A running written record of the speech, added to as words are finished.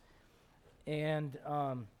And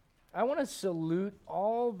I want to salute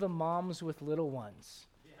all the moms with little ones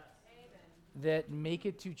that make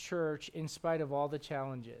it to church in spite of all the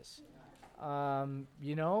challenges.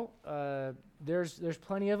 There's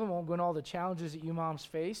plenty of them. I won't go into all the challenges that you moms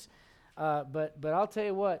face. But I'll tell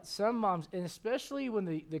you what, some moms, and especially when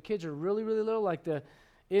the kids are really, really little, like the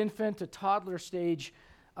infant to toddler stage,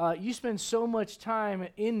 you spend so much time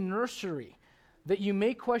in nursery that you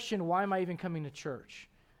may question, why am I even coming to church?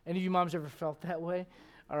 Any of you moms ever felt that way?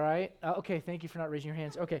 All right. Okay, thank you for not raising your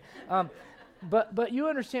hands. Okay. But you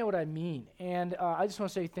understand what I mean. And I just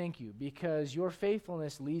want to say thank you, because your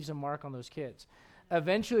faithfulness leaves a mark on those kids.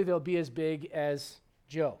 Eventually, they'll be as big as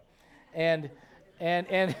Joe. And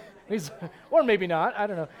or maybe not, I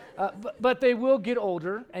don't know. But they will get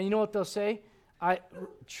older, and you know what they'll say?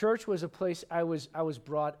 Church was a place I was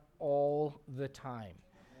brought all the time,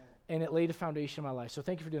 and it laid a foundation in my life. So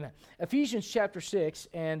thank you for doing that. Ephesians chapter 6,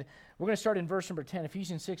 and we're going to start in verse number 10.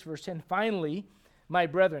 Ephesians 6, verse 10. Finally, my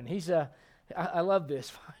brethren. I love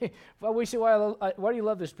this. Well, we say, why do you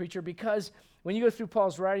love this, preacher? Because when you go through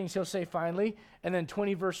Paul's writings, he'll say finally, and then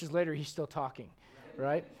 20 verses later, he's still talking,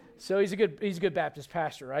 right? So he's a good Baptist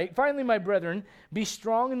pastor, right? Finally, my brethren, be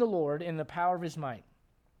strong in the Lord and the power of his might.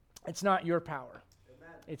 It's not your power.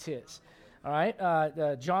 Amen. It's his. All right?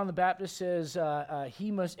 John the Baptist says,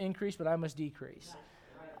 he must increase, but I must decrease.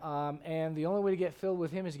 And the only way to get filled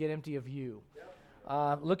with him is to get empty of you.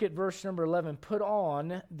 Look at verse number 11. Put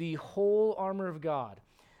on the whole armor of God,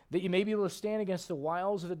 that you may be able to stand against the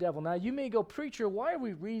wiles of the devil. Now, you may go, preacher, why are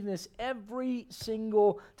we reading this every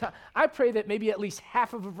single time? I pray that maybe at least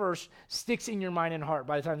half of a verse sticks in your mind and heart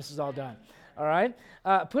by the time this is all done. All right?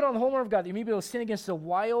 Put on the whole armor of God, that you may be able to stand against the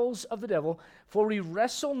wiles of the devil, for we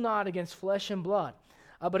wrestle not against flesh and blood,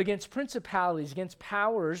 but against principalities, against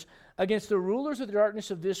powers, against the rulers of the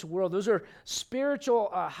darkness of this world. Those are spiritual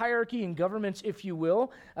hierarchy and governments, if you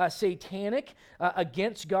will, satanic,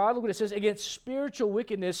 against God. Look what it says, against spiritual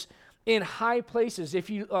wickedness in high places. If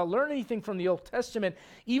you learn anything from the Old Testament,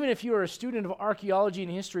 even if you are a student of archaeology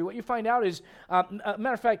and history, what you find out is,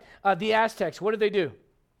 matter of fact, the Aztecs, what did they do?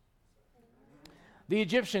 The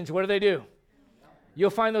Egyptians, what do they do? You'll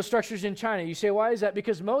find those structures in China. You say, why is that?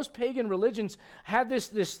 Because most pagan religions have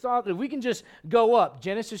this thought that we can just go up.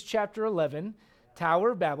 Genesis chapter 11,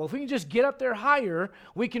 Tower of Babel. If we can just get up there higher,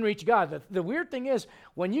 we can reach God. The weird thing is,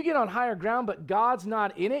 when you get on higher ground, but God's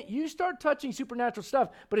not in it, you start touching supernatural stuff,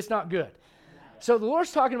 but it's not good. So the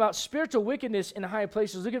Lord's talking about spiritual wickedness in high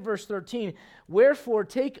places. Look at verse 13. Wherefore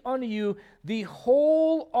take unto you the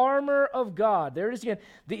whole armor of God. There it is again.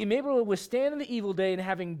 That you may be able to withstand in the evil day, and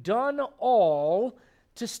having done all,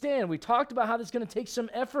 to stand. We talked about how that's going to take some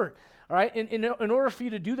effort. All right, in order for you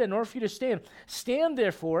to do that, in order for you to stand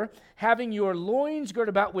therefore, having your loins girded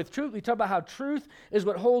about with truth. We talk about how truth is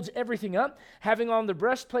what holds everything up. Having on the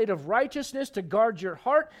breastplate of righteousness to guard your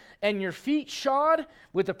heart, and your feet shod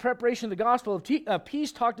with the preparation of the gospel of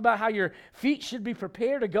peace. Talked about how your feet should be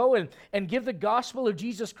prepared to go and give the gospel of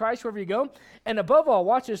Jesus Christ wherever you go. And above all,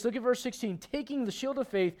 watch this, look at verse 16, taking the shield of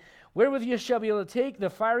faith, wherewith you shall be able to take the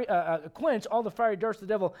fiery, quench all the fiery darts of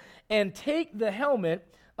the devil, and take the helmet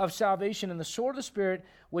of salvation and the sword of the Spirit,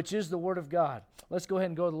 which is the word of God. Let's go ahead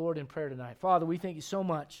and go to the Lord in prayer tonight. Father, we thank you so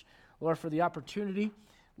much, Lord, for the opportunity,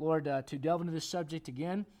 Lord, to delve into this subject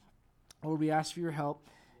again. Lord, we ask for your help,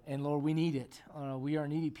 and Lord, we need it. We are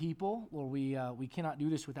needy people. Lord, we cannot do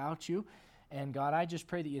this without you. And God, I just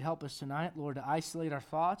pray that you'd help us tonight, Lord, to isolate our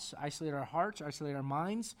thoughts, isolate our hearts, isolate our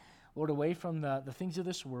minds, Lord, away from the things of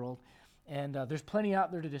this world. And there's plenty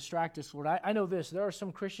out there to distract us, Lord. I know this. There are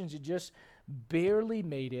some Christians who just barely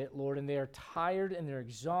made it, Lord, and they are tired and they're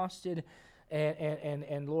exhausted.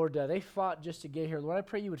 And Lord, they fought just to get here. Lord, I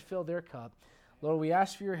pray you would fill their cup. Lord, we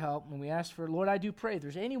ask for your help, and we ask for, Lord, I do pray if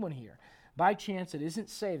there's anyone here, by chance, that isn't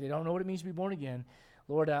saved, they don't know what it means to be born again,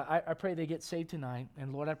 Lord, I pray they get saved tonight.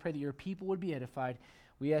 And Lord, I pray that your people would be edified.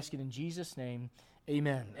 We ask it in Jesus' name.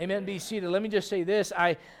 Amen. Amen. Be seated. Let me just say this.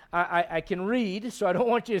 I can read, so I don't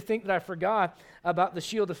want you to think that I forgot about the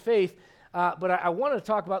shield of faith. But I want to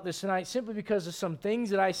talk about this tonight simply because of some things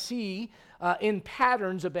that I see in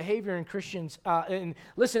patterns of behavior in Christians. And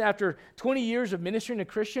listen, after 20 years of ministering to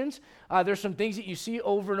Christians, there's some things that you see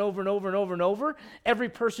over and over and over and over and over. Every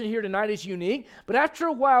person here tonight is unique. But after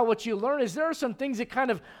a while, what you learn is there are some things that kind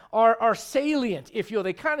of are salient, if you will.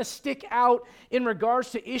 They kind of stick out in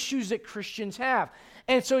regards to issues that Christians have.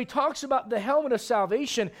 And so he talks about the helmet of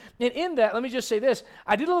salvation. And in that, let me just say this.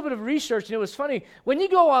 I did a little bit of research, and it was funny. When you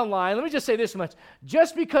go online, let me just say this much.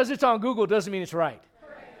 Just because it's on Google doesn't mean it's right.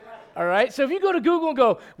 All right? So if you go to Google and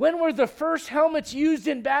go, when were the first helmets used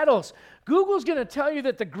in battles? Google's going to tell you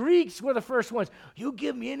that the Greeks were the first ones. You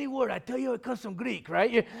give me any word, I tell you it comes from Greek,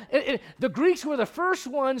 right? The Greeks were the first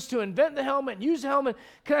ones to invent the helmet and use the helmet.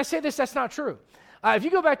 Can I say this? That's not true. If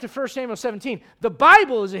you go back to 1 Samuel 17, the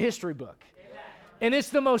Bible is a history book. And it's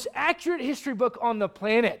the most accurate history book on the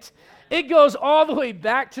planet. It goes all the way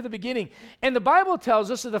back to the beginning. And the Bible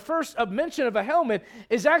tells us that the first mention of a helmet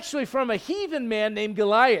is actually from a heathen man named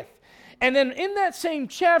Goliath. And then in that same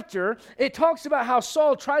chapter, it talks about how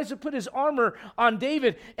Saul tries to put his armor on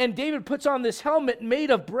David, and David puts on this helmet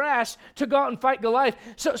made of brass to go out and fight Goliath.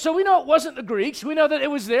 So we know it wasn't the Greeks. We know that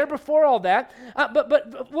it was there before all that.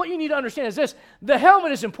 But what you need to understand is this. The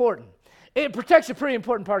helmet is important. It protects a pretty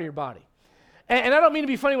important part of your body. And I don't mean to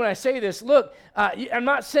be funny when I say this. Look, I'm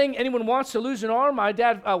not saying anyone wants to lose an arm. My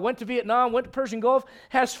dad went to Vietnam, went to Persian Gulf,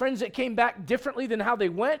 has friends that came back differently than how they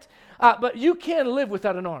went. But you can live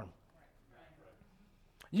without an arm.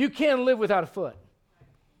 You can live without a foot.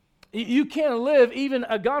 You can live even,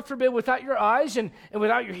 God forbid, without your eyes and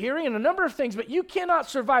without your hearing and a number of things, but you cannot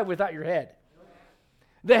survive without your head.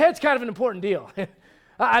 The head's kind of an important deal.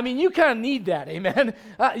 I mean, you kind of need that, amen?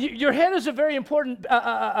 Your head is a very important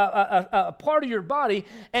part of your body,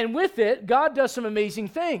 and with it, God does some amazing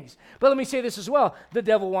things. But let me say this as well. The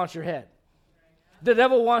devil wants your head. The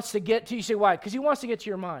devil wants to get to you. You say, why? Because he wants to get to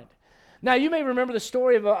your mind. Now, you may remember the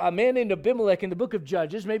story of a man named Abimelech in the book of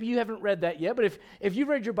Judges. Maybe you haven't read that yet, but if you've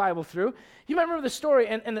read your Bible through, you might remember the story,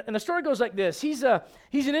 and the story goes like this. He's an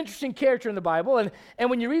interesting character in the Bible, and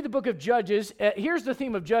when you read the book of Judges, here's the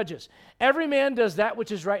theme of Judges. Every man does that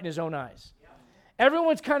which is right in his own eyes.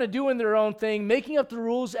 Everyone's kind of doing their own thing, making up the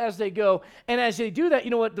rules as they go, and as they do that,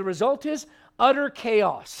 you know what the result is? Utter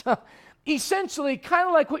chaos. Essentially, kind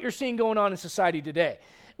of like what you're seeing going on in society today.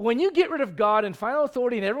 When you get rid of God and final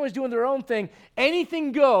authority and everyone's doing their own thing,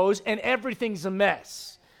 anything goes and everything's a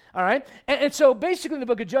mess. All right? And so basically in the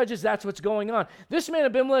book of Judges, that's what's going on. This man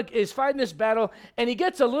Abimelech is fighting this battle, and he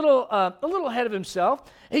gets a little ahead of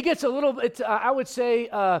himself. He gets a little bit, I would say,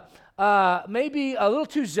 maybe a little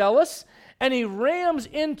too zealous, and he rams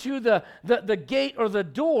into the gate or the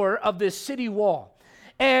door of this city wall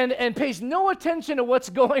and pays no attention to what's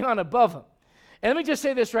going on above him. And let me just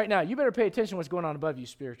say this right now. You better pay attention to what's going on above you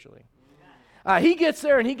spiritually. He gets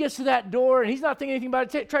there, and he gets to that door, and he's not thinking anything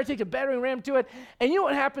about it. Try to take a battering ram to it. And you know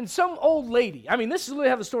what happens? Some old lady, I mean, this is really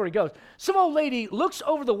how the story goes. Some old lady looks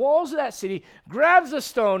over the walls of that city, grabs a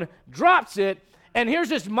stone, drops it, and here's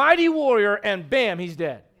this mighty warrior, and bam, he's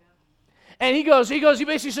dead. And he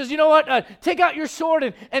basically says, you know what, take out your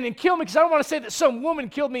sword and kill me, because I don't want to say that some woman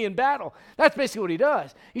killed me in battle. That's basically what he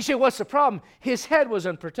does. You say, what's the problem? His head was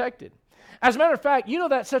unprotected. As a matter of fact, you know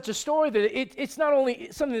that's such a story that it's not only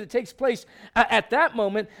something that takes place at that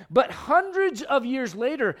moment, but hundreds of years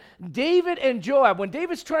later, David and Joab, when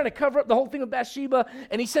David's trying to cover up the whole thing with Bathsheba,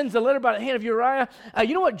 and he sends the letter by the hand of Uriah,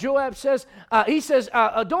 you know what Joab says? He says,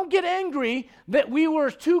 don't get angry that we were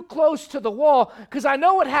too close to the wall, because I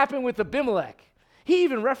know what happened with Abimelech. He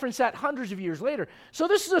even referenced that hundreds of years later. So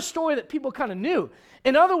this is a story that people kind of knew.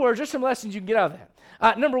 In other words, there's some lessons you can get out of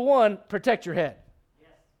that. Number one, protect your head.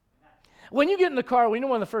 When you get in the car, we know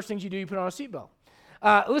one of the first things you do, you put on a seatbelt.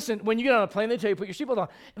 Listen, when you get on a plane, they tell you put your seatbelt on.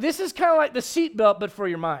 This is kind of like the seatbelt, but for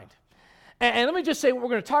your mind. And let me just say what we're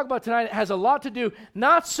going to talk about tonight has a lot to do,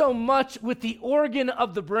 not so much with the organ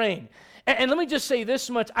of the brain. And let me just say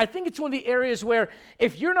this much. I think it's one of the areas where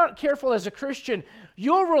if you're not careful as a Christian,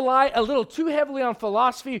 you'll rely a little too heavily on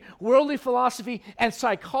philosophy, worldly philosophy, and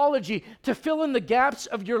psychology to fill in the gaps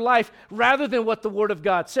of your life rather than what the Word of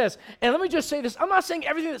God says. And let me just say this. I'm not saying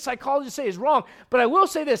everything that psychologists say is wrong, but I will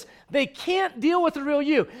say this. They can't deal with the real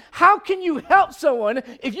you. How can you help someone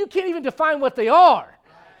if you can't even define what they are?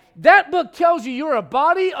 That book tells you you're a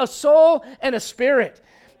body, a soul, and a spirit.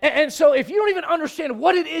 And so if you don't even understand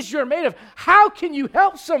what it is you're made of, how can you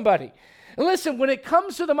help somebody? And listen, when it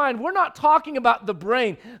comes to the mind, we're not talking about the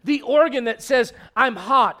brain, the organ that says, I'm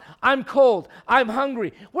hot, I'm cold, I'm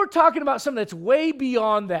hungry. We're talking about something that's way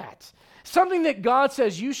beyond that. Something that God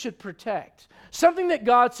says you should protect. Something that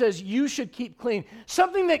God says you should keep clean.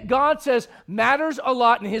 Something that God says matters a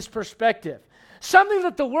lot in His perspective. Something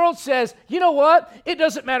that the world says, you know what? It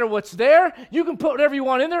doesn't matter what's there. You can put whatever you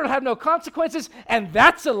want in there and have no consequences, and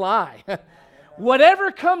that's a lie.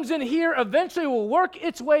 Whatever comes in here eventually will work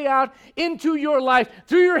its way out into your life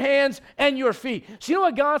through your hands and your feet. So you know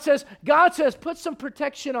what God says? God says put some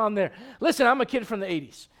protection on there. Listen, I'm a kid from the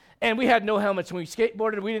 80s, and we had no helmets when we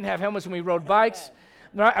skateboarded. We didn't have helmets when we rode bikes.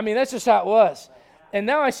 Right? I mean, that's just how it was. And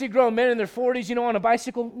now I see grown men in their 40s, on a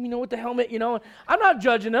bicycle, with the helmet, I'm not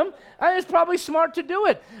judging them. It's probably smart to do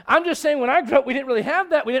it. I'm just saying when I grew up, we didn't really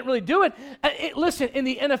have that. We didn't really do it. Listen, in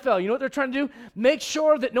the NFL, you know what they're trying to do? Make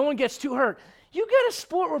sure that no one gets too hurt. You get a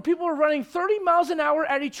sport where people are running 30 miles an hour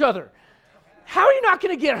at each other. How are you not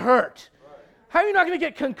going to get hurt? How are you not going to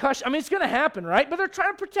get concussion? I mean, it's going to happen, right? But they're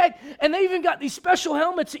trying to protect, and they even got these special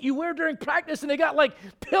helmets that you wear during practice, and they got like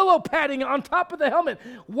pillow padding on top of the helmet.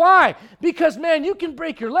 Why? Because, man, you can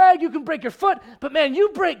break your leg, you can break your foot, but, man, you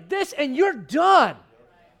break this, and you're done.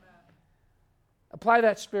 Apply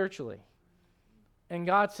that spiritually. And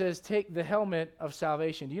God says, take the helmet of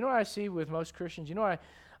salvation. Do you know what I see with most Christians? You know what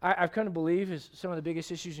I've come to believe is some of the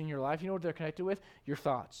biggest issues in your life? You know what they're connected with? Your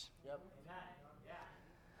thoughts.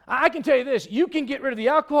 I can tell you this, you can get rid of the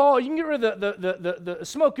alcohol, you can get rid of the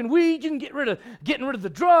smoking weed, you can get rid of the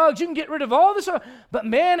drugs, you can get rid of all this, but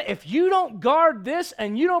man, if you don't guard this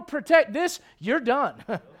and you don't protect this, you're done.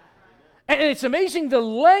 And it's amazing the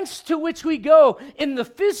lengths to which we go in the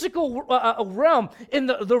physical realm, in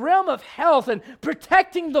the realm of health and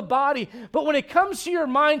protecting the body. But when it comes to your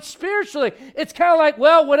mind spiritually, it's kind of like,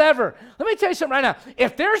 well, whatever. Let me tell you something right now.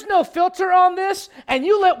 If there's no filter on this and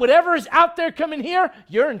you let whatever is out there come in here,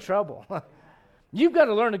 you're in trouble. You've got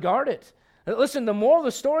to learn to guard it. Listen, the moral of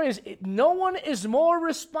the story is no one is more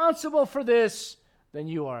responsible for this than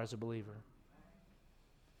you are as a believer.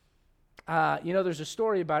 There's a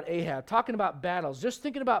story about Ahab, talking about battles, just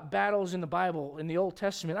thinking about battles in the Bible, in the Old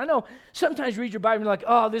Testament. I know sometimes you read your Bible and you're like,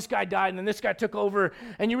 oh, this guy died and then this guy took over,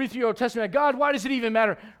 and you read through your Old Testament, like, God, why does it even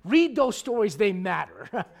matter? Read those stories, they matter.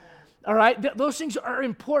 All right? Those things are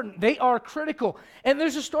important. They are critical. And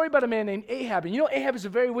there's a story about a man named Ahab, and Ahab is a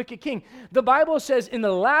very wicked king. The Bible says in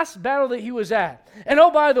the last battle that he was at, and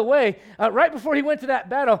oh, by the way, right before he went to that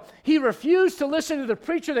battle, he refused to listen to the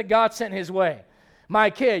preacher that God sent his way.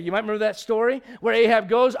 Micaiah, you might remember that story where Ahab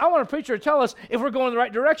goes, I want a preacher to tell us if we're going in the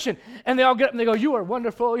right direction. And they all get up and they go, you are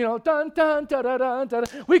wonderful, dun, dun, da, da, da, da,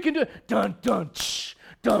 da. We can do it. Dun, dun, shh,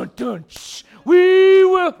 dun, dun, shh. We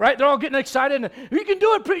will. Right? They're all getting excited. And you can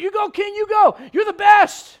do it. You go, king, you go. You're the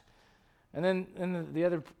best. And then the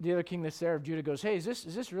other king that's there of Judah goes, hey, is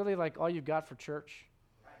this really like all you've got for church?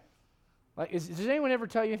 Like, does anyone ever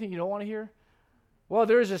tell you anything you don't want to hear? Well,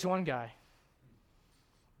 there is this one guy,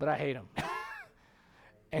 but I hate him.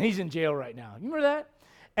 And he's in jail right now. You remember that?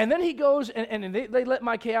 And then he goes, and they let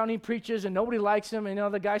Micaiah out, and he preaches, and nobody likes him,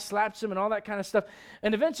 and the guy slaps him and all that kind of stuff.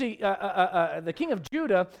 And eventually, the king of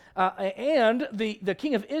Judah and the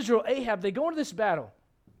king of Israel, Ahab, they go into this battle.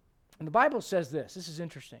 And the Bible says this is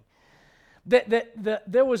interesting, that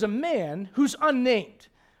there was a man who's unnamed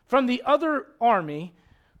from the other army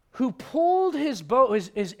who pulled his bow,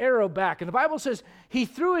 his arrow back. And the Bible says he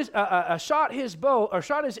threw shot his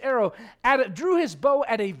arrow drew his bow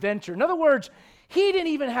at a venture. In other words, he didn't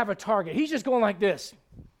even have a target. He's just going like this.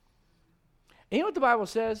 And you know what the Bible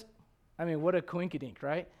says? I mean, what a coinkydink,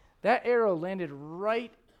 right? That arrow landed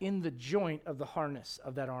right in the joint of the harness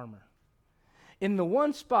of that armor, in the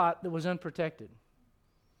one spot that was unprotected.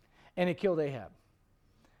 And it killed Ahab.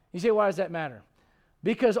 You say, why does that matter?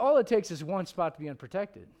 Because all it takes is one spot to be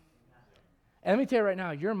unprotected. And let me tell you right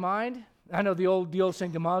now, your mind, I know the old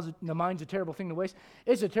saying, the mind's a terrible thing to waste.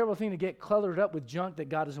 It's a terrible thing to get cluttered up with junk that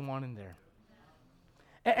God doesn't want in there.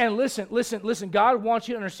 And listen, God wants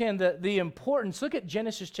you to understand the importance. Look at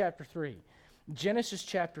Genesis chapter 3. Genesis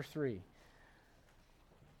chapter 3.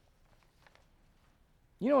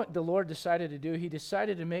 You know what the Lord decided to do? He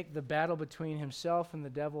decided to make the battle between himself and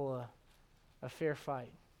the devil a fair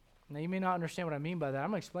fight. Now, you may not understand what I mean by that.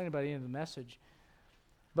 I'm going to explain it by the end of the message.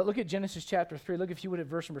 But look at Genesis chapter 3. Look, if you would, at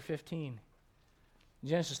verse number 15.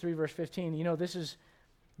 Genesis 3, verse 15. This is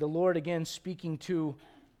the Lord again speaking to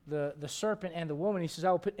the serpent and the woman. He says,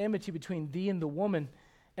 I will put enmity between thee and the woman,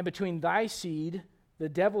 and between thy seed, the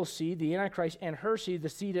devil's seed, the Antichrist, and her seed. The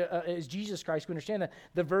seed is Jesus Christ. We understand that,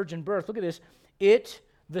 the virgin birth. Look at this.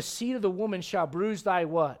 The seed of the woman shall bruise thy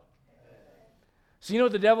what? So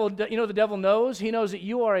the devil knows? He knows that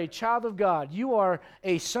you are a child of God. You are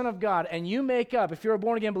a son of God. And you make up, if you're a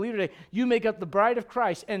born-again believer today, you make up the bride of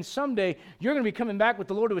Christ. And someday, you're going to be coming back with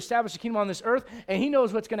the Lord to establish the kingdom on this earth. And he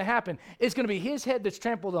knows what's going to happen. It's going to be his head that's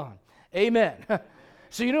trampled on. Amen.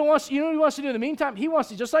 So you know what he wants to do in the meantime? He wants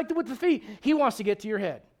to, just like with the feet, he wants to get to your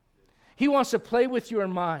head. He wants to play with your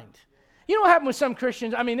mind. You know what happened with some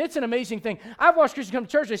Christians? I mean, it's an amazing thing. I've watched Christians come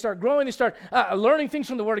to church. They start growing. They start learning things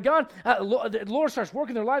from the Word of God. The Lord starts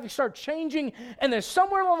working their life. They start changing. And then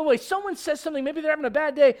somewhere along the way, someone says something. Maybe they're having a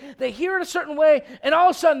bad day. They hear it a certain way. And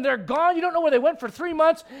all of a sudden, they're gone. You don't know where they went for 3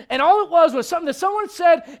 months. And all it was something that someone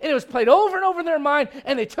said. And it was played over and over in their mind.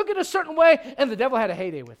 And they took it a certain way. And the devil had a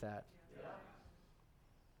heyday with that.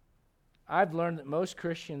 I've learned that most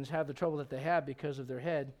Christians have the trouble that they have because of their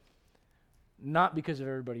head, not because of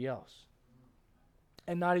everybody else,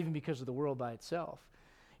 and not even because of the world by itself.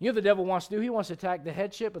 You know what the devil wants to do? He wants to attack the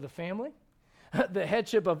headship of the family, the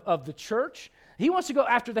headship of the church. He wants to go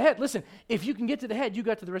after the head. Listen, if you can get to the head, you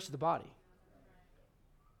got to the rest of the body.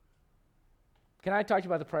 Can I talk to you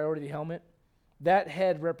about the priority of the helmet? That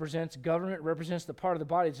head represents government, represents the part of the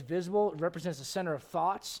body that's visible, it represents the center of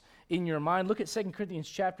thoughts in your mind. Look at 2 Corinthians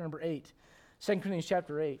chapter number 8. 2 Corinthians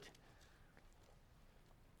chapter 8.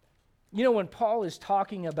 You know, when Paul is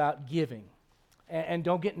talking about giving, and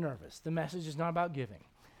don't get nervous, the message is not about giving,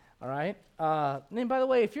 all right? And by the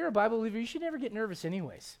way, if you're a Bible believer, you should never get nervous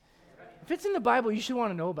anyways. If it's in the Bible, you should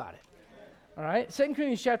want to know about it. All right, 2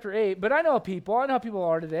 Corinthians chapter 8, but I know how people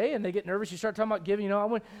are today, and they get nervous. You start talking about giving,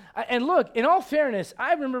 and look, in all fairness,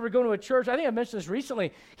 I remember going to a church, I think I mentioned this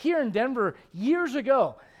recently, here in Denver years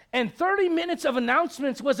ago, and 30 minutes of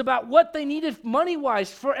announcements was about what they needed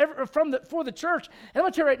money-wise for the church. And I'm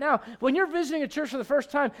going to tell you right now, when you're visiting a church for the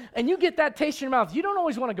first time, and you get that taste in your mouth, you don't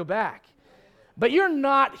always want to go back. But you're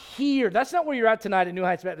not here. That's not where you're at tonight at New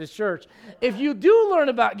Heights Baptist Church. If you do learn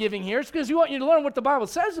about giving here, it's because we want you to learn what the Bible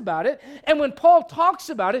says about it. And when Paul talks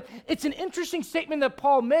about it, it's an interesting statement that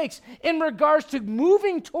Paul makes in regards to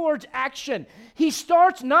moving towards action. He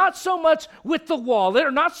starts not so much with the wallet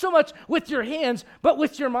or not so much with your hands, but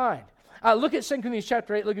with your mind. Look at 2 Corinthians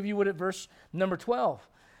chapter 8. Look, if you would, at verse number 12.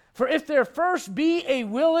 For if there first be a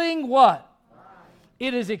willing what?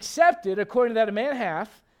 It is accepted according to that a man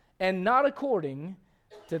hath, and not according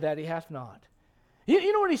to that he hath not.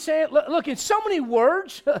 You know what he's saying? Look, in so many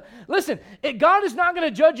words, listen, God is not going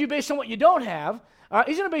to judge you based on what you don't have.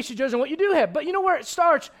 He's going to base your judgment on what you do have. But you know where it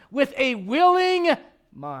starts? With a willing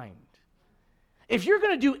mind. If you're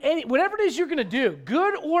going to do whatever it is you're going to do,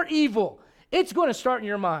 good or evil, it's going to start in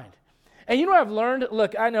your mind. And you know what I've learned?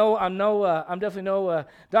 Look, I'm definitely no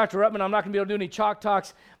Dr. Ruttman. I'm not going to be able to do any chalk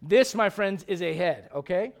talks. This, my friends, is a head,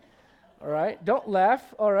 okay? All right, don't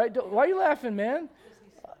laugh. All right, why are you laughing, man?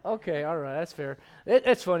 Okay, all right, that's fair.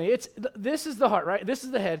 It's funny. This is the heart, right? This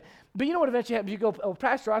is the head. But you know what eventually happens? You go, oh,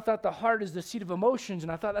 Pastor, I thought the heart is the seat of emotions,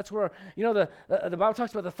 and I thought that's where, the Bible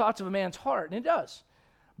talks about the thoughts of a man's heart, and it does.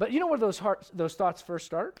 But you know where those thoughts first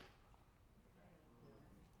start?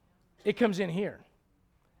 It comes in here.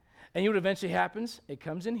 And you know what eventually happens? It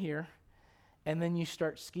comes in here, and then you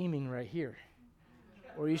start scheming right here.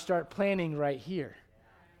 Or you start planning right here.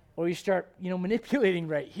 Or you start, manipulating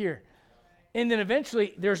right here. And then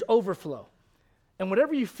eventually there's overflow. And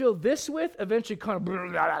whatever you fill this with, eventually kind of blah,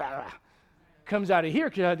 blah, blah, blah, comes out of here,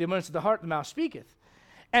 because the abundance of the heart, the mouth speaketh.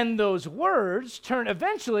 And those words turn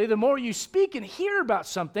eventually, the more you speak and hear about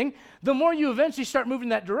something, the more you eventually start moving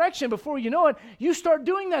that direction. Before you know it, you start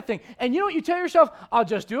doing that thing. And you know what you tell yourself? I'll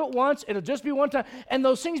just do it once. It'll just be one time. And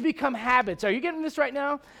those things become habits. Are you getting this right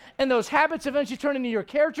now? And those habits eventually turn into your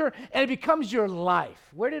character, and it becomes your life.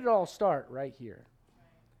 Where did it all start? Right here.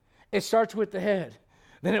 It starts with the head.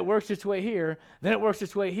 Then it works its way here. Then it works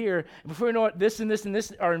its way here. And before you know it, this and this and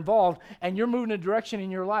this are involved, and you're moving a direction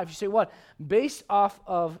in your life. You say, what? Based off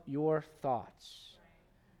of your thoughts.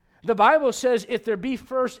 The Bible says, if there be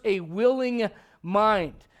first a willing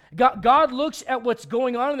mind. God looks at what's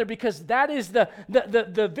going on in there, because that is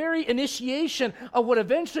the very initiation of what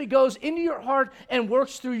eventually goes into your heart and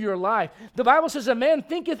works through your life. The Bible says, a man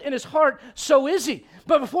thinketh in his heart, so is he.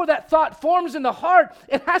 But before that thought forms in the heart,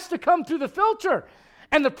 it has to come through the filter.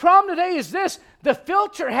 And the problem today is this: the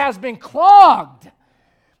filter has been clogged.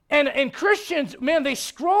 And Christians, man, they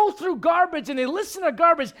scroll through garbage and they listen to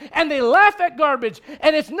garbage and they laugh at garbage.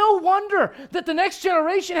 And it's no wonder that the next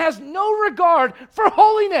generation has no regard for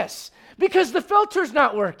holiness, because the filter's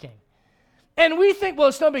not working. And we think, well,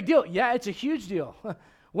 it's no big deal. Yeah, it's a huge deal.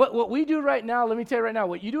 What we do right now, let me tell you right now,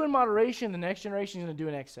 what you do in moderation, the next generation is going to do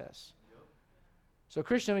in excess. So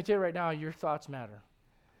Christian, let me tell you right now, your thoughts matter.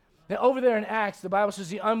 Now, over there in Acts, the Bible says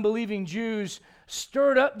the unbelieving Jews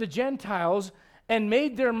stirred up the Gentiles and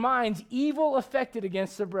made their minds evil affected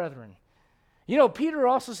against their brethren. You know, Peter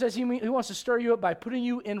also says he wants to stir you up by putting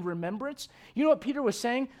you in remembrance. You know what Peter was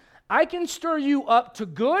saying? I can stir you up to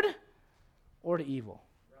good or to evil.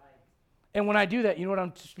 Right. And when I do that, you know what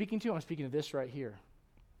I'm speaking to? I'm speaking to this right here.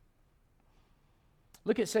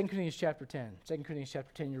 Look at 2 Corinthians chapter 10. 2 Corinthians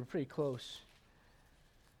chapter 10, you're pretty close.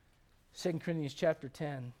 2 Corinthians chapter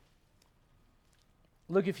 10.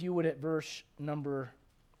 Look, if you would, at verse number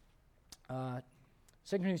 2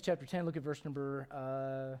 Corinthians chapter 10, look at verse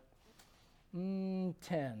number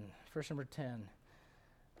 10. Verse number 10.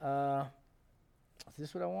 Is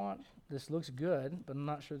this what I want? This looks good, but I'm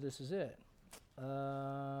not sure this is it.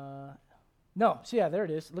 No, so yeah, there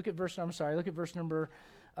it is. Look at verse number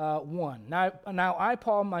 1. Now I,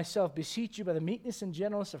 Paul, myself, beseech you by the meekness and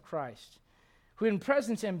gentleness of Christ, who in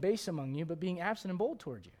presence am base among you, but being absent am bold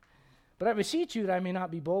toward you. But I beseech you that I may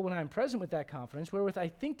not be bold when I am present with that confidence, wherewith I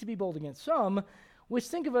think to be bold against some, which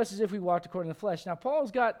think of us as if we walked according to the flesh. Now,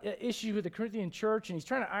 Paul's got issues with the Corinthian church, and he's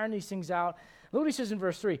trying to iron these things out. Look what he says in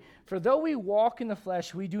verse 3. For though we walk in the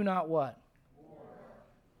flesh, we do not what? War.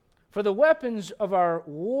 For the weapons of our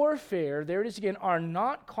warfare, there it is again, are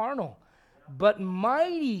not carnal, but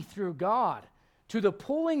mighty through God to the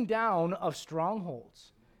pulling down of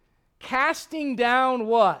strongholds. Casting down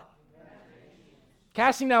what?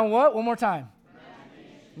 Casting down what? One more time.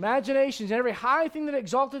 Imaginations and every high thing that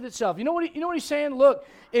exalted itself. You know what he's saying? Look,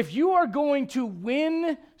 if you are going to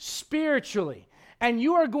win spiritually and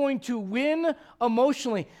you are going to win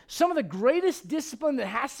emotionally, some of the greatest discipline that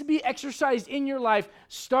has to be exercised in your life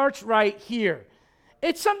starts right here.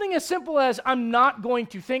 It's something as simple as, I'm not going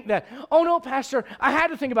to think that. Oh no, Pastor, I had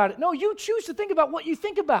to think about it. No, you choose to think about what you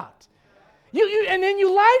think about. And then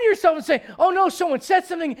you lie to yourself and say, oh no, someone said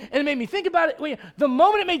something and it made me think about it. Well, the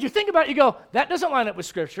moment it made you think about it, you go, that doesn't line up with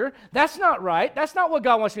Scripture. That's not right. That's not what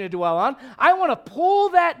God wants me to dwell on. I want to pull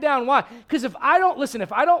that down. Why? Because if I don't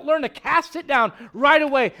learn to cast it down right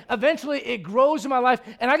away, eventually it grows in my life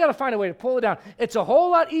and I got to find a way to pull it down. It's a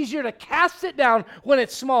whole lot easier to cast it down when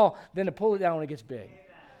it's small than to pull it down when it gets big.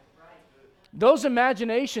 Those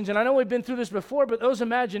imaginations, and I know we've been through this before, but those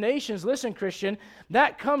imaginations, listen, Christian,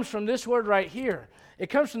 that comes from this word right here. It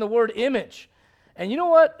comes from the word image. And you know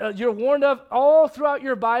what you're warned of all throughout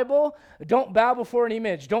your Bible? Don't bow before an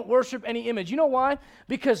image. Don't worship any image. You know why?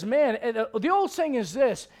 Because, man, the old saying is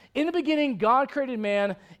this. In the beginning, God created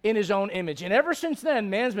man in his own image. And ever since then,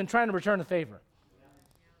 man's been trying to return the favor.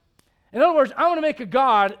 In other words, I want to make a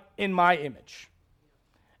God in my image.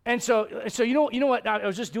 And so you know what? I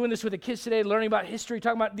was just doing this with the kids today, learning about history,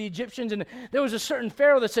 talking about the Egyptians, and there was a certain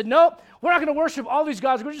Pharaoh that said, no, we're not going to worship all these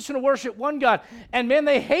gods. We're just going to worship one God. And man,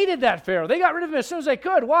 they hated that Pharaoh. They got rid of him as soon as they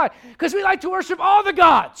could. Why? Because we like to worship all the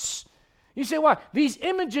gods. You say, why? These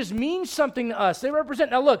images mean something to us. They represent.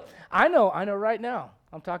 Now look, I know right now,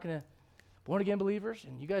 I'm talking to born-again believers,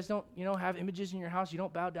 and you guys don't, have images in your house. You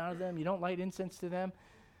don't bow down to them. You don't light incense to them.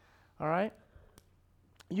 All right?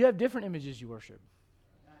 You have different images you worship.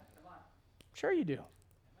 Sure you do.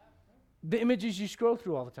 The images you scroll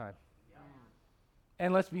through all the time.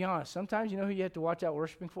 And let's be honest, sometimes you know who you have to watch out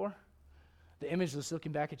worshiping for? The image that's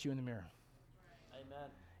looking back at you in the mirror. Amen.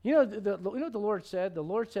 You know what the Lord said? The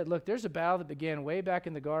Lord said, look, there's a battle that began way back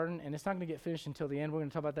in the garden, and it's not going to get finished until the end. We're going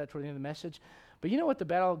to talk about that toward the end of the message. But you know what the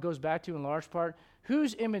battle goes back to in large part?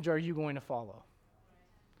 Whose image are you going to follow?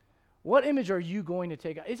 What image are you going to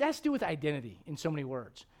take? It has to do with identity in so many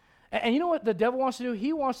words. And you know what the devil wants to do?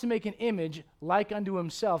 He wants to make an image like unto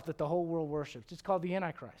himself that the whole world worships. It's called the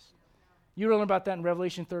Antichrist. You learn about that in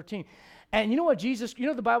Revelation 13. And you know what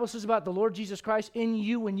the Bible says about the Lord Jesus Christ in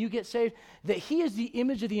you when you get saved? That he is the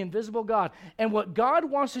image of the invisible God. And what God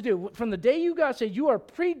wants to do, from the day you got saved, you are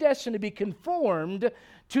predestined to be conformed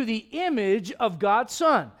to the image of God's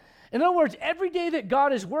Son. In other words, every day that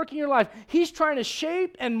God is working your life, he's trying to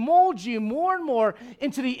shape and mold you more and more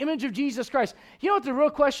into the image of Jesus Christ. You know what the real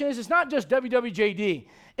question is? It's not just WWJD.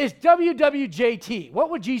 It's WWJT. What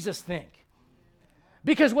would Jesus think?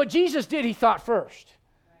 Because what Jesus did, he thought first.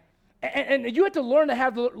 And you have to learn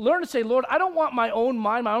to say, Lord, I don't want my own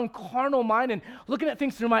mind, my own carnal mind, and looking at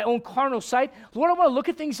things through my own carnal sight. Lord, I want to look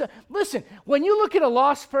at things. Listen, when you look at a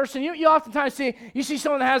lost person, you oftentimes see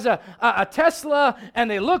someone that has a Tesla, and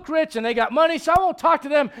they look rich, and they got money, so I won't talk to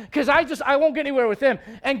them because I won't get anywhere with them.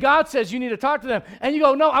 And God says you need to talk to them. And you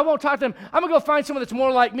go, no, I won't talk to them. I'm going to go find someone that's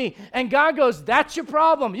more like me. And God goes, that's your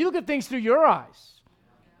problem. You look at things through your eyes,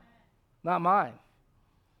 not mine.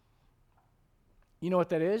 You know what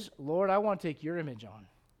that is? Lord, I want to take your image on.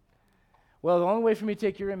 Well, the only way for me to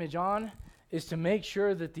take your image on is to make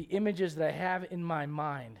sure that the images that I have in my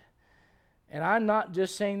mind, and I'm not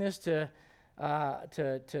just saying this to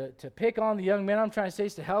pick on the young men. I'm trying to say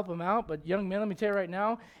is to help them out. But young men, let me tell you right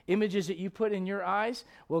now, images that you put in your eyes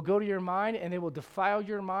will go to your mind, and they will defile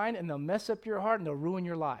your mind, and they'll mess up your heart, and they'll ruin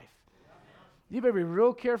your life. You better be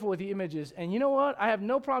real careful with the images. And you know what? I have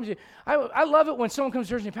no problems. I love it when someone comes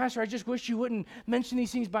to church and says, Pastor, I just wish you wouldn't mention these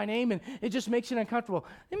things by name, and it just makes it uncomfortable.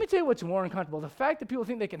 Let me tell you what's more uncomfortable. The fact that people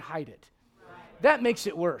think they can hide it. Right. That makes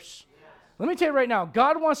it worse. Yes. Let me tell you right now,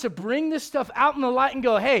 God wants to bring this stuff out in the light and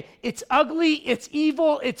go, hey, it's ugly, it's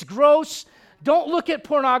evil, it's gross. Don't look at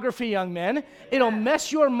pornography, young men. It'll mess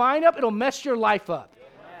your mind up. It'll mess your life up.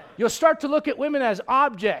 You'll start to look at women as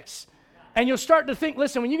objects. And you'll start to think,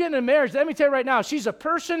 listen, when you get into marriage, let me tell you right now, she's a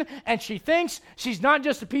person and she thinks she's not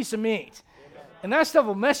just a piece of meat. And that stuff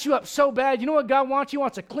will mess you up so bad. You know what God wants? He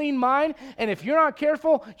wants a clean mind. And if you're not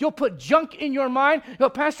careful, you'll put junk in your mind. You go,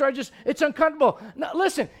 Pastor, it's uncomfortable. Now,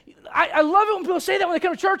 listen, I love it when people say that when they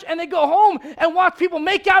come to church and they go home and watch people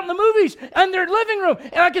make out in the movies in their living room.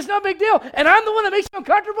 And like it's no big deal. And I'm the one that makes you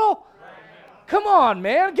uncomfortable? Come on,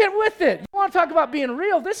 man. Get with it. You want to talk about being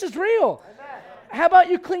real? This is real. How about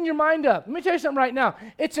you clean your mind up? Let me tell you something right now.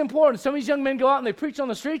 It's important. Some of these young men go out and they preach on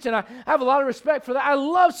the streets, and I have a lot of respect for that. I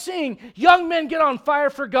love seeing young men get on fire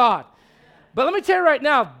for God. But let me tell you right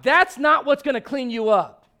now, that's not what's going to clean you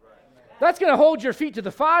up. That's going to hold your feet to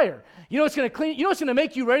the fire. You know what's going to clean? You know what's going to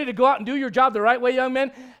make you ready to go out and do your job the right way, young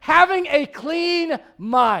men? Having a clean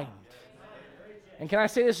mind. And can I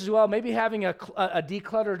say this as well? Maybe having a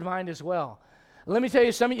decluttered mind as well. Let me tell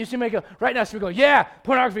you, some of you may go, right now, some of you go, yeah,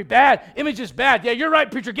 pornography, bad, image is bad. Yeah, you're right,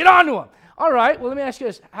 preacher, get on to them. All right, well, let me ask you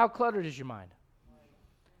this. How cluttered is your mind?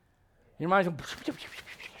 Your mind's going,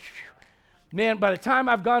 man, by the time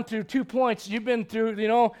I've gone through 2 points, you've been through,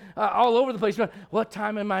 all over the place. What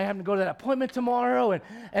time am I having to go to that appointment tomorrow?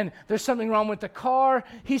 And there's something wrong with the car.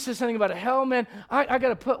 He says something about a helmet. I got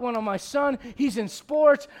to put one on my son. He's in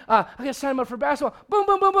sports. I got to sign him up for basketball. Boom,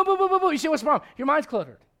 boom, boom, boom, boom, boom, boom, boom. You say, what's the problem? Your mind's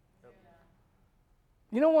cluttered.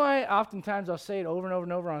 You know why oftentimes I'll say it over and over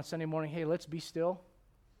and over on Sunday morning, hey, let's be still?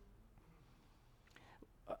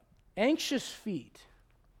 Anxious feet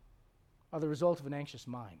are the result of an anxious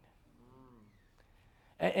mind.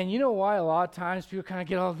 And you know why a lot of times people kind of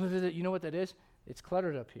get all, you know what that is? It's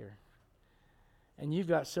cluttered up here. And you've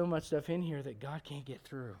got so much stuff in here that God can't get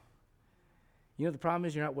through. You know the problem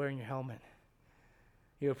is you're not wearing your helmet.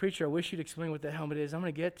 Preacher, I wish you'd explain what that helmet is. I'm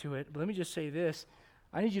going to get to it, but let me just say this.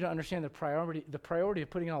 I need you to understand the priority of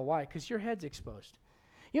putting it on. Why? Because your head's exposed.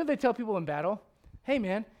 You know they tell people in battle, hey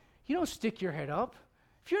man, you don't stick your head up.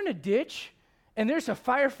 If you're in a ditch and there's a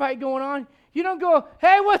firefight going on, you don't go,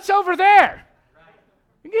 hey, what's over there?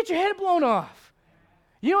 You get your head blown off.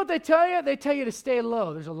 You know what they tell you? They tell you to stay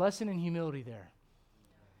low. There's a lesson in humility there.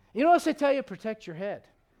 You know what else they tell you? Protect your head.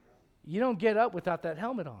 You don't get up without that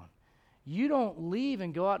helmet on. You don't leave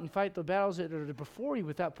and go out and fight the battles that are before you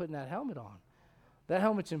without putting that helmet on. That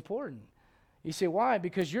helmet's important. You say, why?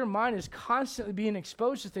 Because your mind is constantly being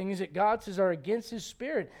exposed to things that God says are against his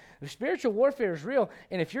spirit. The spiritual warfare is real,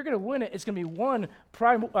 and if you're going to win it, it's going to be won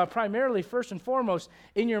primarily, first and foremost,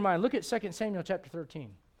 in your mind. Look at 2 Samuel chapter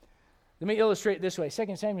 13. Let me illustrate it this way.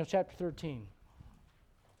 2 Samuel chapter 13.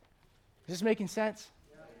 Is this making sense?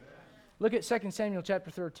 Yeah. Look at 2 Samuel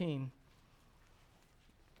chapter 13.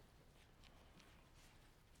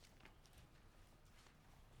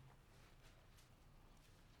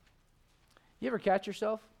 You ever catch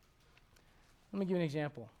yourself? Let me give you an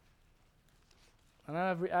example. And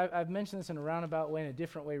I've mentioned this in a roundabout way, in a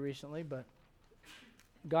different way recently, but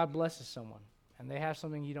God blesses someone, and they have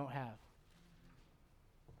something you don't have.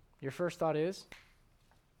 Your first thought is,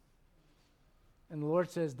 and the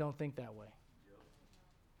Lord says, don't think that way.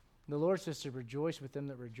 The Lord says to rejoice with them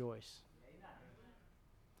that rejoice.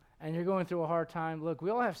 And you're going through a hard time. Look,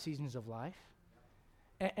 we all have seasons of life.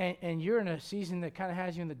 And you're in a season that kind of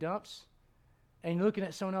has you in the dumps. And you're looking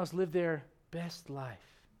at someone else live their best life.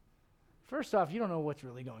 First off, you don't know what's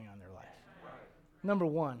really going on in their life. Number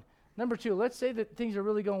one. Number two, let's say that things are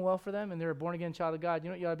really going well for them and they're a born-again child of God. You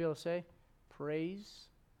know what you ought to be able to say? Praise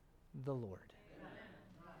the Lord.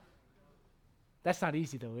 That's not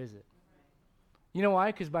easy, though, is it? You know why?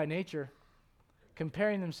 Because by nature,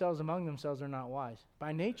 comparing themselves among themselves are not wise.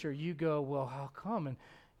 By nature, you go, well, how come? And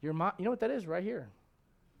you know what that is right here?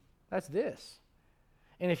 That's this.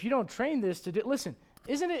 And if you don't train this to do, listen,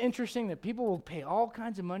 isn't it interesting that people will pay all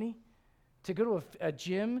kinds of money to go to a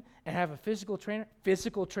gym and have a physical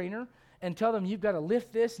trainer and tell them you've got to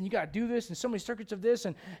lift this and you got to do this and so many circuits of this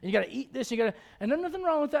and you got to eat this, and there's nothing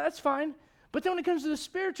wrong with that, that's fine. But then when it comes to the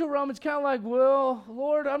spiritual realm, it's kind of like, well,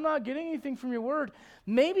 Lord, I'm not getting anything from your word.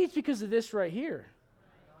 Maybe it's because of this right here.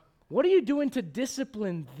 What are you doing to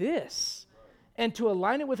discipline this and to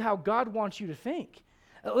align it with how God wants you to think?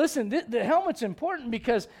 Listen, the helmet's important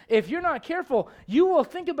because if you're not careful, you will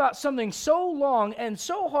think about something so long and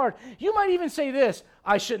so hard. You might even say this,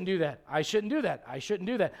 I shouldn't do that. I shouldn't do that. I shouldn't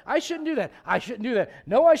do that. I shouldn't do that. I shouldn't do that.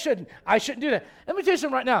 No, I shouldn't. I shouldn't do that. Let me tell you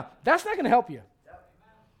something right now. That's not going to help you.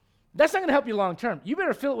 That's not going to help you long term. You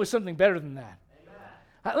better fill it with something better than that.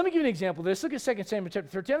 Let me give you an example of this. Look at 2 Samuel chapter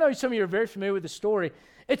 13. I know some of you are very familiar with the story.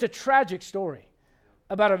 It's a tragic story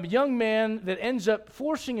about a young man that ends up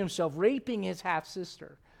forcing himself, raping his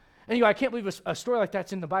half-sister. And you go, I can't believe a story like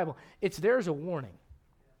that's in the Bible. It's there as a warning.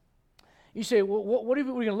 You say, well, what are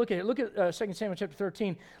we going to look at here? Look at 2 Samuel chapter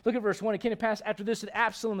 13. Look at verse 1. It came to pass after this that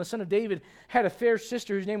Absalom, the son of David, had a fair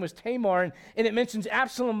sister whose name was Tamar. And it mentions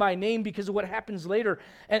Absalom by name because of what happens later.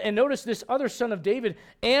 And notice this other son of David,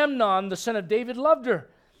 Amnon, the son of David, loved her.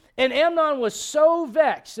 And Amnon was so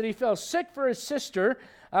vexed that he fell sick for his sister.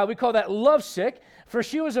 We call that lovesick. For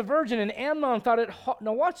she was a virgin. And Amnon thought it,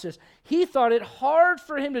 now watch this. He thought it hard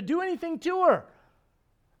for him to do anything to her.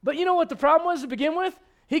 But you know what the problem was to begin with?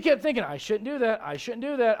 He kept thinking, I shouldn't do that, I shouldn't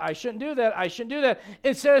do that, I shouldn't do that, I shouldn't do that.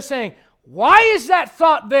 Instead of saying, why is that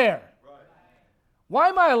thought there? Right. Why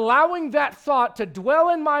am I allowing that thought to dwell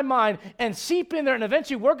in my mind and seep in there and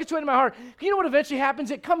eventually work its way into my heart? You know what eventually happens?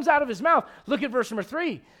 It comes out of his mouth. Look at verse number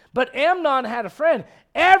 3. But Amnon had a friend.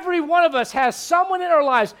 Every one of us has someone in our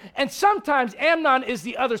lives, and sometimes Amnon is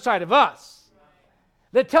the other side of us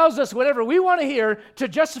that tells us whatever we want to hear to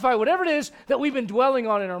justify whatever it is that we've been dwelling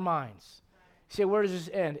on in our minds. You say, where does this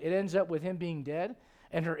end? It ends up with him being dead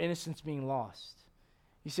and her innocence being lost.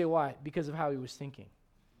 You say, why? Because of how he was thinking.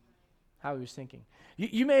 How he was thinking.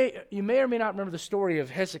 You may or may not remember the story of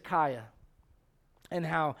Hezekiah and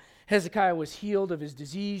how Hezekiah was healed of his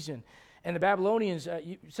disease, and the Babylonians,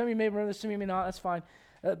 some of you may remember this, some of you may not, that's fine.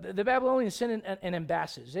 The Babylonians sent an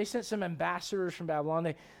ambassadors. They sent some ambassadors from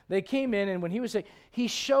Babylon. They came in, and when he was sick, he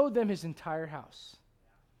showed them his entire house.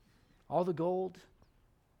 All the gold,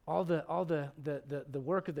 all the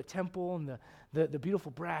work of the temple, and the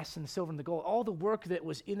beautiful brass and the silver and the gold, all the work that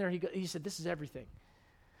was in there. He said, this is everything.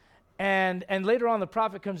 And later on, the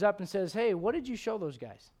prophet comes up and says, hey, what did you show those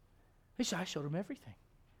guys? He said, I showed them everything.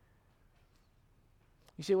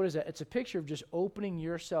 You see, what is that? It's a picture of just opening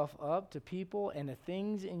yourself up to people and the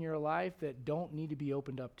things in your life that don't need to be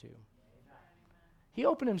opened up to. He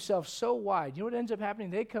opened himself so wide. You know what ends up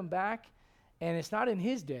happening? They come back, and it's not in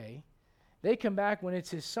his day. They come back when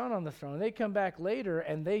it's his son on the throne. They come back later,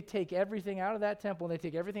 and they take everything out of that temple, and they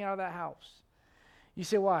take everything out of that house. You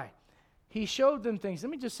say, why? He showed them things.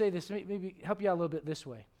 Let me just say this, maybe help you out a little bit this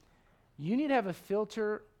way. You need to have a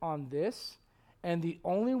filter on this, and the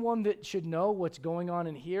only one that should know what's going on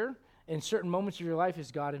in here in certain moments of your life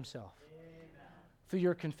is God himself. Amen. Through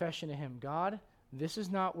your confession to him, God, this is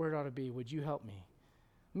not where it ought to be. Would you help me?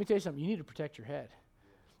 Let me tell you something. You need to protect your head.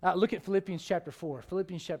 Look at Philippians chapter 4.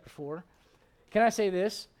 Philippians chapter 4. Can I say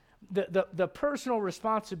this? The personal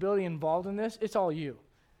responsibility involved in this, it's all you.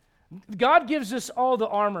 God gives us all the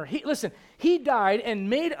armor. He died and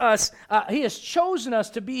made us, he has chosen us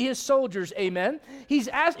to be his soldiers, amen? He's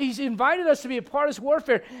invited us to be a part of his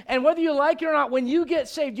warfare, and whether you like it or not, when you get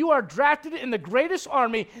saved, you are drafted in the greatest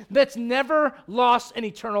army that's never lost an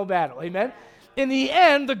eternal battle, amen? In the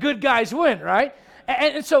end, the good guys win, right?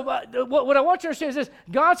 And so what I want you to understand is this.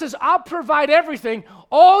 God says, I'll provide everything.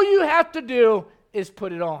 All you have to do is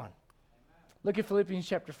put it on. Look at Philippians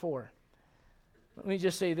chapter 4. Let me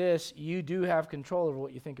just say this. You do have control over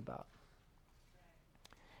what you think about.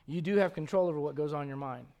 You do have control over what goes on in your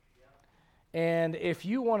mind. And if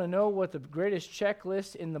you want to know what the greatest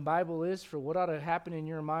checklist in the Bible is for what ought to happen in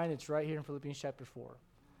your mind, it's right here in Philippians chapter 4.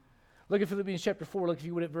 Look at Philippians chapter 4. Look, if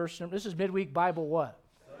you would, at verse number. This is midweek Bible what?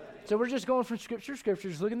 So we're just going from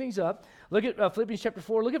scriptures, looking things up. Look at Philippians chapter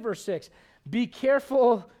 4. Look at verse 6. Be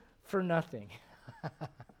careful for nothing.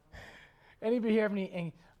 Anybody here have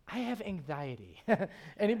any? I have anxiety.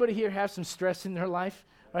 Anybody here have some stress in their life?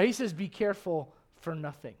 All right, he says, be careful for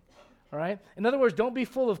nothing. All right? In other words, don't be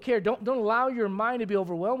full of care. Don't allow your mind to be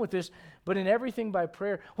overwhelmed with this, but in everything by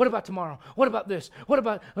prayer. What about tomorrow? What about this? What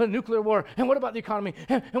about the nuclear war? And what about the economy?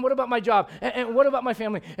 And what about my job? And what about my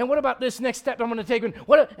family? And what about this next step I'm going to take? And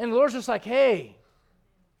the Lord's just like, hey,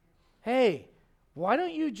 why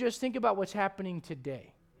don't you just think about what's happening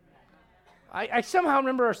today? I somehow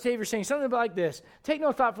remember our Savior saying something like this: take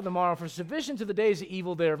no thought for the morrow, for sufficient to the day is the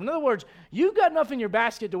evil thereof. In other words, you've got enough in your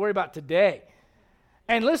basket to worry about today.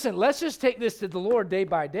 And listen, let's just take this to the Lord day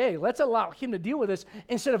by day. Let's allow him to deal with this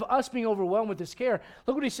instead of us being overwhelmed with this care.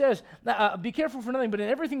 Look what he says. Be careful for nothing, but in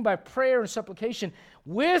everything by prayer and supplication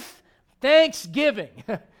with thanksgiving.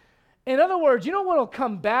 In other words, you know what will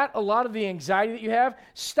combat a lot of the anxiety that you have?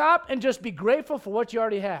 Stop and just be grateful for what you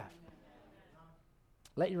already have.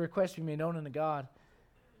 Let your requests be made known unto God.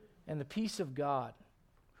 And the peace of God.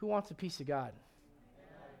 Who wants the peace of God?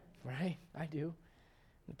 Right? I do.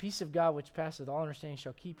 The peace of God which passeth all understanding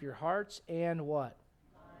shall keep your hearts and what?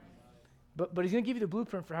 But he's going to give you the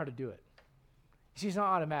blueprint for how to do it. You see, it's not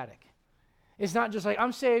automatic. It's not just like,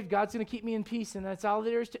 I'm saved, God's going to keep me in peace, and that's all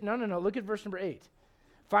there is to. No. Look at verse number 8.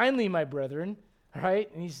 Finally, my brethren, all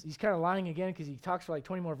right? And he's kind of lying again because he talks for like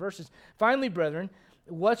 20 more verses. Finally, brethren,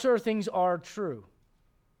 whatsoever things are true.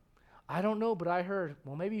 I don't know, but I heard.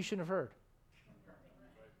 Well, maybe you shouldn't have heard.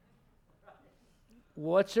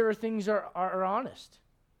 whatsoever things are honest.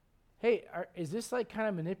 Hey, is this like kind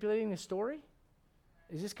of manipulating the story?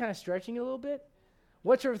 Is this kind of stretching a little bit?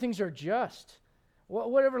 Whatsoever things are just.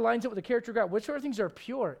 Whatever lines up with the character of God. Whatsoever things are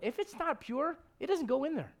pure. If it's not pure, it doesn't go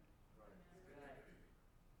in there.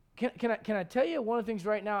 Can I tell you one of the things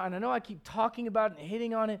right now, and I know I keep talking about it and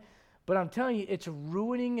hitting on it, but I'm telling you, it's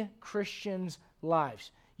ruining Christians'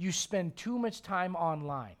 lives. You spend too much time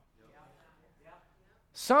online.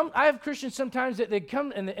 I have Christians sometimes that they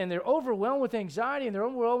come and they're overwhelmed with anxiety, and they're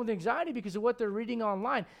overwhelmed with anxiety because of what they're reading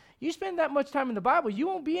online. You spend that much time in the Bible, you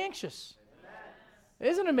won't be anxious.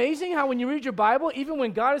 Isn't it amazing how when you read your Bible, even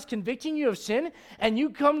when God is convicting you of sin, and you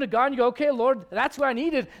come to God and you go, okay, Lord, that's what I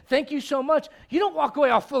needed. Thank you so much. You don't walk away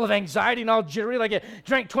all full of anxiety and all jittery like you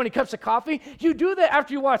drank 20 cups of coffee. You do that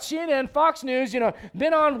after you watch CNN, Fox News,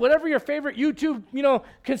 been on whatever your favorite YouTube,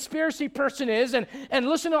 conspiracy person is, and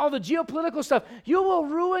listen to all the geopolitical stuff. You will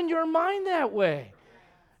ruin your mind that way.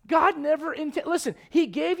 God never listen, he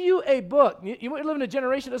gave you a book. You live in a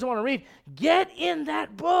generation that doesn't want to read. Get in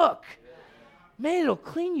that book. Man, it'll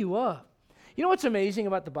clean you up. You know what's amazing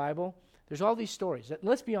about the Bible? There's all these stories.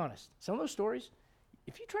 Let's be honest. Some of those stories,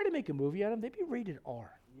 if you try to make a movie out of them, they'd be rated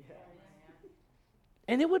R. Yeah.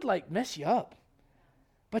 And it would mess you up.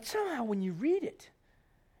 But somehow when you read it,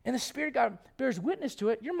 and the Spirit of God bears witness to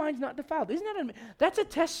it, your mind's not defiled. That's a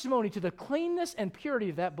testimony to the cleanness and purity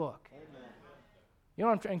of that book. Amen. You know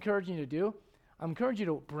what I'm encouraging you to do? I'm encouraging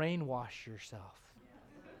you to brainwash yourself.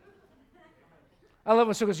 I love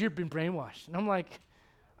when someone goes, you've been brainwashed. And I'm like,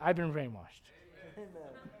 I've been brainwashed. Amen.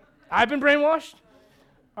 I've been brainwashed?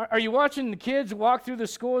 Are you watching the kids walk through the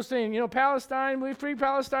schools saying, Palestine, we free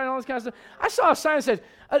Palestine, all this kind of stuff? I saw a sign that said,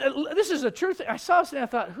 this is a true thing. I saw this and I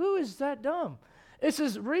thought, who is that dumb? It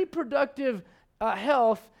says reproductive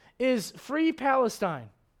health is free Palestine.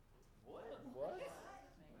 What?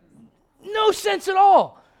 No sense at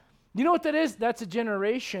all. You know what that is? That's a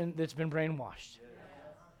generation that's been brainwashed.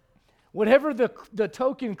 Whatever the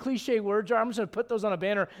token cliche words are, I'm just going to put those on a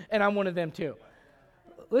banner, and I'm one of them too.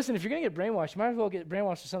 Listen, if you're going to get brainwashed, you might as well get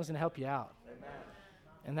brainwashed with something to help you out. Amen.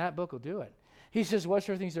 And that book will do it. He says,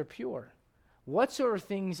 whatsoever things are pure. Whatsoever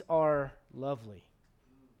things are lovely.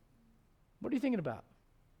 What are you thinking about?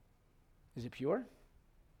 Is it pure?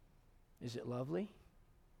 Is it lovely?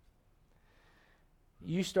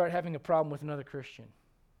 You start having a problem with another Christian.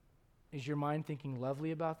 Is your mind thinking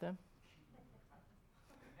lovely about them?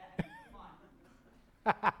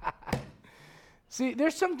 See,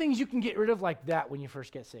 there's some things you can get rid of like that when you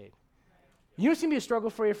first get saved. You know what's going to be a struggle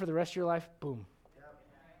for you for the rest of your life? Boom.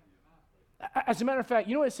 As a matter of fact,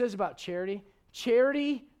 you know what it says about charity?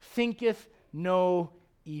 Charity thinketh no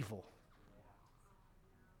evil.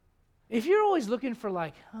 If you're always looking for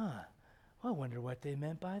I wonder what they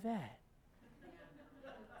meant by that.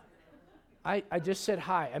 I just said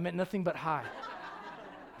hi. I meant nothing but hi.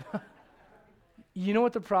 You know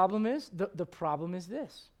what the problem is? The problem is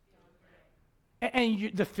this.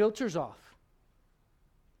 And the filter's off.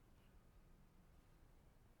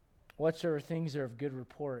 Whatsoever things are of good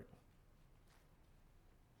report.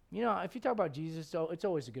 If you talk about Jesus, it's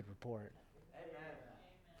always a good report. Amen.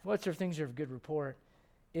 Whatsoever things are of good report.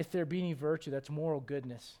 If there be any virtue, that's moral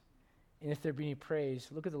goodness. And if there be any praise,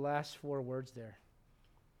 look at the last 4 words there.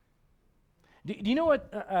 Do you know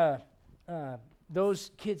what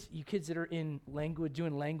those kids, you kids that are in language,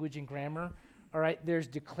 doing language and grammar, all right, there's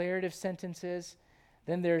declarative sentences,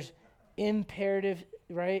 then there's imperative,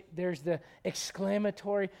 right? There's the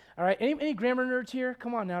exclamatory, all right? Any grammar nerds here?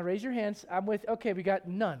 Come on now, raise your hands. I'm with, okay, we got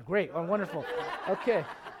none. Great, oh, wonderful. Okay,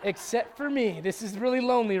 except for me. This is really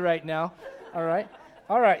lonely right now, all right?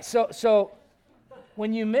 All right, so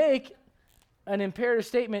when you make an imperative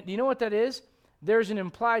statement, do you know what that is? There's an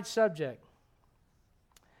implied subject.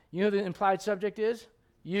 You know what the implied subject is?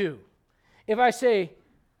 You. If I say,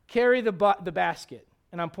 carry the basket,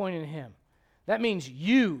 and I'm pointing at him, that means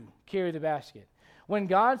you carry the basket. When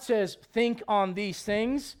God says, think on these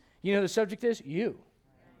things, you know the subject is? You.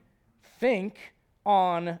 Think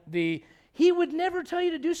on he would never tell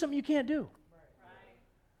you to do something you can't do.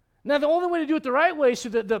 Now, the only way to do it the right way is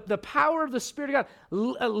through the power of the Spirit of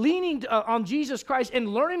God, leaning on Jesus Christ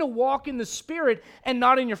and learning to walk in the Spirit and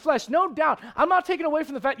not in your flesh. No doubt. I'm not taking away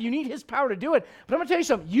from the fact you need His power to do it, but I'm going to tell you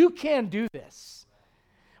something. You can do this.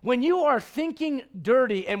 When you are thinking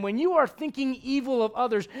dirty, and when you are thinking evil of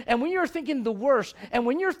others, and when you're thinking the worst, and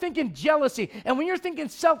when you're thinking jealousy, and when you're thinking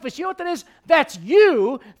selfish, you know what that is? That's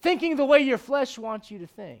you thinking the way your flesh wants you to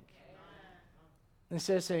think.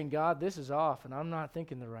 Instead of saying, God, this is off, and I'm not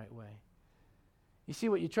thinking the right way. You see,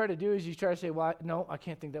 what you try to do is you try to say, well, no, I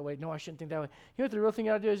can't think that way. No, I shouldn't think that way. You know what the real thing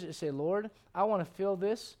you got to do is say, Lord, I want to fill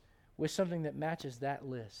this with something that matches that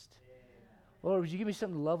list. Lord, would you give me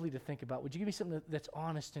something lovely to think about? Would you give me something that's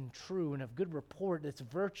honest and true and of good report, that's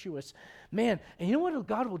virtuous? Man, and you know what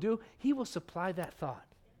God will do? He will supply that thought.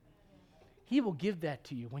 He will give that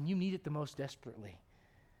to you when you need it the most desperately.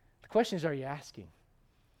 The question is, are you asking?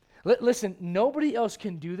 Listen, nobody else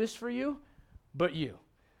can do this for you but you.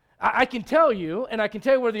 I can tell you, and I can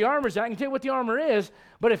tell you where the armor's at, I can tell you what the armor is,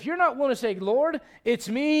 but if you're not willing to say, Lord, it's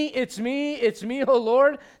me, oh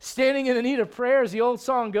Lord, standing in the need of prayer, as the old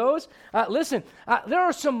song goes, listen, there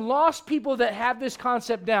are some lost people that have this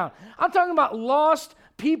concept down. I'm talking about lost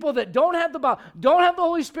people that don't have the Bible, don't have the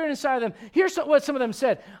Holy Spirit inside of them. Here's what some of them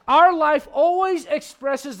said. Our life always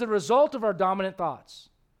expresses the result of our dominant thoughts.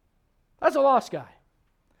 That's a lost guy.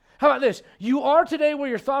 How about this? You are today where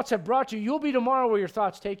your thoughts have brought you. You'll be tomorrow where your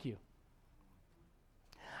thoughts take you.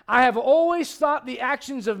 I have always thought the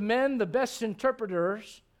actions of men the best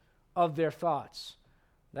interpreters of their thoughts.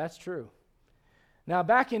 That's true. Now,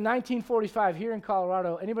 back in 1945, here in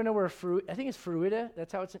Colorado, anybody know where I think it's Fruita?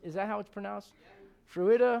 Is that how it's pronounced? Yeah.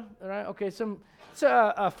 Fruita, right? Okay, it's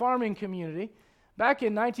a farming community. Back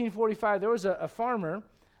in 1945, there was a farmer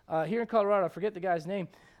here in Colorado. I forget the guy's name.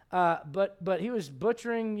 But he was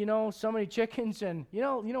butchering, so many chickens, and you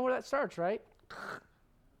know where that starts, right?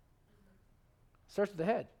 Starts with the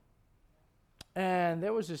head. And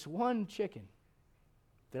there was this one chicken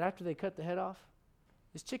that after they cut the head off,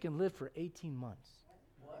 this chicken lived for 18 months.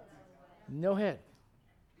 What? No head.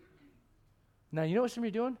 Now, you know what some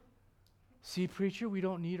of you are doing? See, preacher, we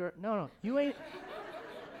don't need our... No, you ain't...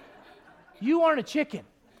 You aren't a chicken.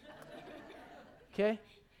 Okay?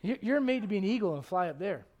 You're made to be an eagle and fly up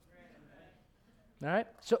there. All right?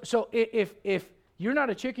 So if you're not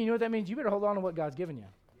a chicken, you know what that means? You better hold on to what God's given you.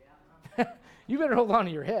 Yeah. You better hold on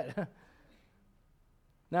to your head.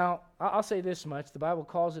 Now, I'll say this much. The Bible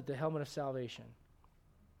calls it the helmet of salvation.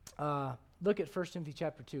 Look at 1 Timothy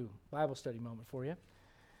chapter 2, Bible study moment for you.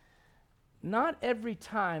 Not every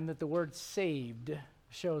time that the word saved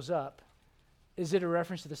shows up is it a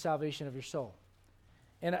reference to the salvation of your soul.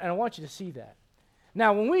 And I want you to see that.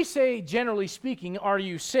 Now, when we say, generally speaking, are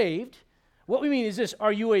you saved? What we mean is this: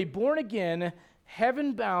 are you a born-again,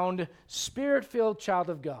 heaven-bound, spirit-filled child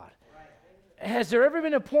of God? Has there ever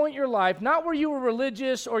been a point in your life, not where you were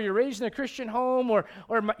religious or you're raised in a Christian home or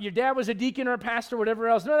your dad was a deacon or a pastor or whatever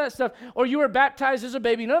else, none of that stuff, or you were baptized as a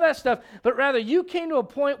baby, none of that stuff, but rather you came to a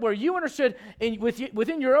point where you understood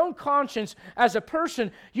within your own conscience as a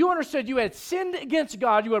person, you understood you had sinned against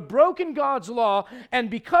God, you had broken God's law,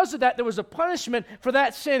 and because of that, there was a punishment for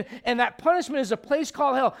that sin, and that punishment is a place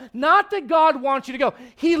called hell. Not that God wants you to go.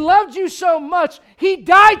 He loved you so much, He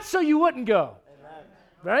died so you wouldn't go. Amen.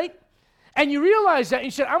 Right? And you realize that, and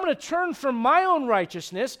you said, I'm going to turn from my own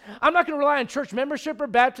righteousness. I'm not going to rely on church membership or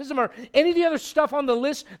baptism or any of the other stuff on the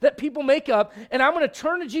list that people make up, and I'm going to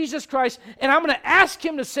turn to Jesus Christ, and I'm going to ask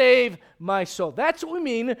Him to save my soul. That's what we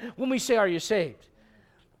mean when we say, are you saved?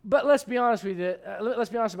 But let's be honest with you. Let's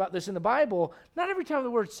be honest about this. In the Bible, not every time the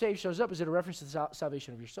word saved shows up is it a reference to the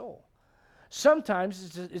salvation of your soul.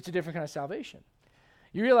 Sometimes it's a different kind of salvation.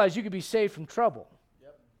 You realize you could be saved from trouble.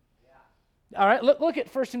 All right, look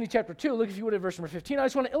at 1 Timothy chapter 2. Look, if you would, at verse number 15. I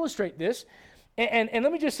just want to illustrate this. And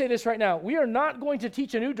let me just say this right now. We are not going to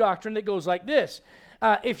teach a new doctrine that goes like this.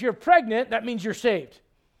 If you're pregnant, that means you're saved.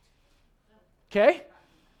 Okay?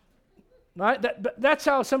 All right? That's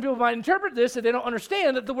how some people might interpret this, that they don't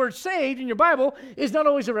understand that the word saved in your Bible is not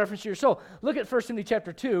always a reference to your soul. Look at 1 Timothy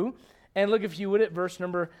chapter 2, and look, if you would, at verse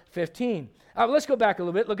number 15. Let's go back a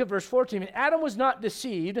little bit. Look at verse 14. And Adam was not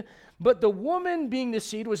deceived, but the woman being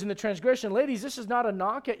deceived was in the transgression. Ladies, this is not a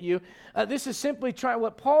knock at you. This is simply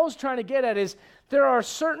what Paul's trying to get at is there are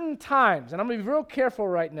certain times, and I'm going to be real careful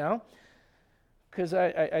right now, because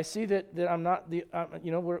I see that I'm not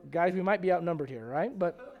guys, we might be outnumbered here, right?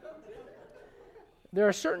 But there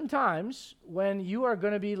are certain times when you are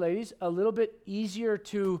going to be, ladies, a little bit easier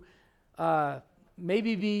to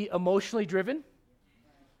maybe be emotionally driven.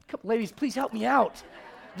 Ladies, please help me out.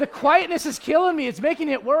 The quietness is killing me. It's making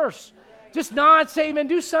it worse. Just nod, say amen,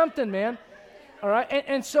 do something, man. All right?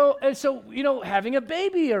 And so having a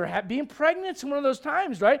baby or being pregnant is one of those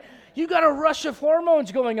times, right? You got a rush of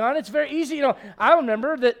hormones going on. It's very easy. I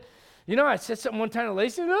remember that, I said something one time to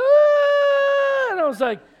Lacey, and I was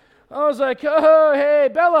like, oh, hey,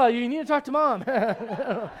 Bella, you need to talk to Mom.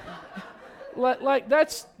 Like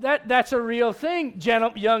that's a real thing,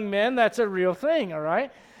 young men. That's a real thing, all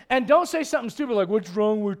right? And don't say something stupid like, what's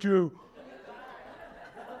wrong with you?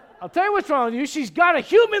 I'll tell you what's wrong with you. She's got a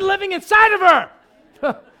human living inside of her.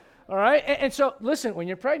 All right? And so, listen, when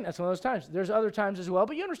you're pregnant, that's one of those times. There's other times as well,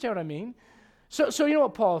 but you understand what I mean. So you know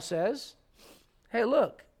what Paul says? Hey,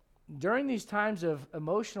 look, during these times of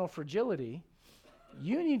emotional fragility,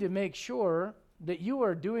 you need to make sure that you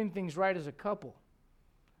are doing things right as a couple.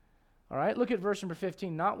 All right, look at verse number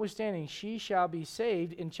 15. Notwithstanding, she shall be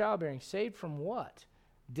saved in childbearing. Saved from what?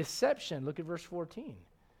 Deception. Look at verse 14.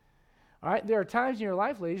 All right, there are times in your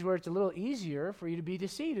life, ladies, where it's a little easier for you to be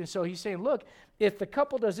deceived. And so he's saying, look, if the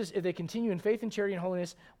couple does this, if they continue in faith and charity and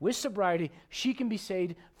holiness with sobriety, she can be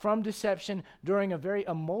saved from deception during a very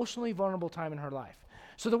emotionally vulnerable time in her life.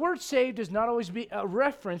 So the word saved does not always be a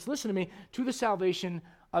reference, listen to me, to the salvation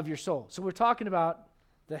of your soul. So we're talking about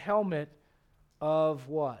the helmet of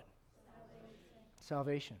what?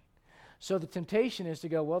 Salvation. So the temptation is to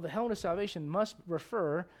go, well, the helmet of salvation must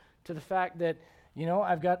refer to the fact that, you know,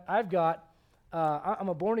 I'm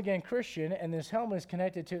a born-again Christian, and this helmet is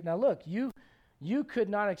connected to it. Now, look, you could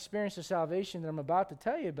not experience the salvation that I'm about to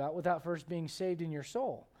tell you about without first being saved in your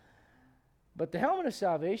soul. But the helmet of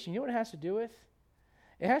salvation, you know what it has to do with?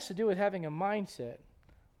 It has to do with having a mindset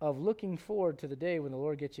of looking forward to the day when the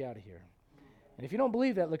Lord gets you out of here. And if you don't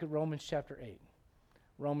believe that, look at Romans chapter 8.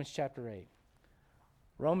 Romans chapter 8.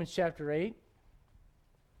 Romans chapter 8.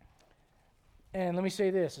 And let me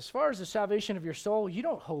say this. As far as the salvation of your soul, you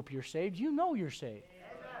don't hope you're saved. You know you're saved.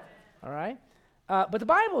 All right? But the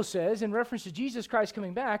Bible says, in reference to Jesus Christ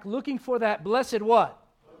coming back, looking for that blessed what?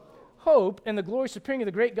 Hope and the glorious appearing of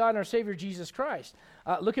the great God and our Savior Jesus Christ.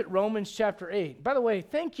 Look at Romans chapter 8. By the way,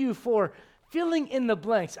 thank you for filling in the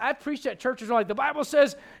blanks. I preached at churches where like the Bible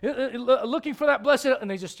says, looking for that blessed, and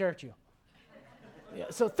they just stare at you. Yeah,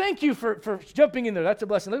 so thank you for jumping in there. That's a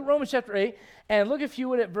blessing. Look at Romans chapter 8, and look if you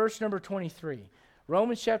would at verse number 23.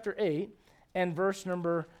 Romans chapter 8 and verse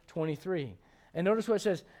number 23. And notice what it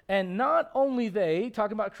says, and not only they,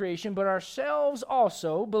 talking about creation, but ourselves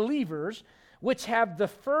also, believers, which have the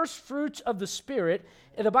first fruits of the Spirit.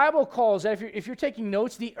 And the Bible calls that, if you're taking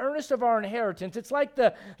notes, the earnest of our inheritance. It's like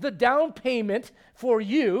the down payment for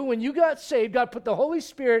you. When you got saved, God put the Holy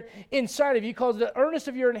Spirit inside of you. He calls it the earnest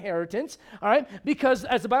of your inheritance. All right? Because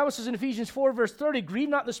as the Bible says in Ephesians 4, verse 30, grieve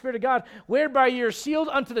not the Spirit of God, whereby you are sealed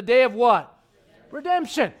unto the day of what?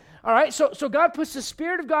 Redemption. All right? So God puts the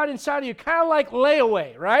Spirit of God inside of you, kind of like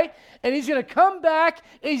layaway, right? And He's going to come back,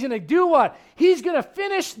 and He's going to do what? He's going to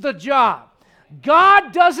finish the job.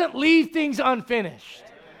 God doesn't leave things unfinished.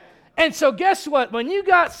 And so guess what? When you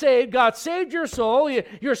got saved, God saved your soul.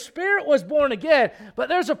 Your spirit was born again. But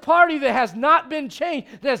there's a party that has not been changed,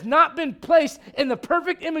 that has not been placed in the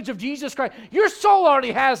perfect image of Jesus Christ. Your soul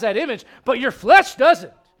already has that image, but your flesh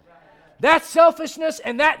doesn't. That selfishness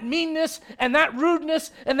and that meanness and that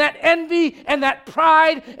rudeness and that envy and that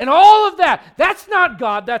pride and all of that, that's not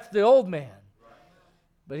God. That's the old man.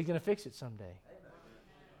 But He's going to fix it someday.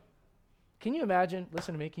 Can you imagine,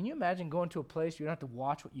 listen to me, can you imagine going to a place where you don't have to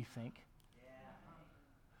watch what you think?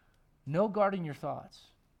 No guarding your thoughts.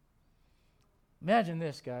 Imagine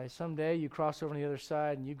this, guys. Someday you cross over on the other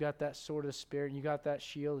side and you've got that sword of the Spirit and you got that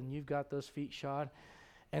shield and you've got those feet shod.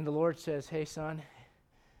 And the Lord says, hey, son,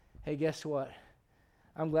 hey, guess what?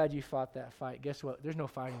 I'm glad you fought that fight. Guess what? There's no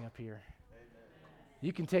fighting up here. Amen.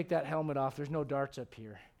 You can take that helmet off. There's no darts up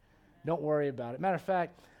here. Don't worry about it. Matter of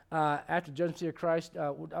fact, after judgment seat of Christ,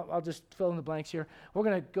 I'll just fill in the blanks here. We're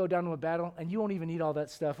going to go down to a battle, and you won't even need all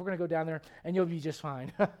that stuff. We're going to go down there, and you'll be just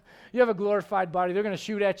fine. You have a glorified body. They're going to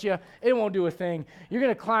shoot at you. It won't do a thing. You're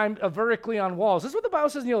going to climb vertically on walls. This is what the Bible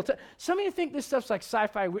says in the Old Testament. Some of you think this stuff's like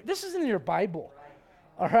sci-fi. This isn't in your Bible.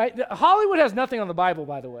 All right? Hollywood has nothing on the Bible,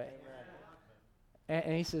 by the way.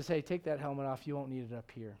 And he says, hey, take that helmet off. You won't need it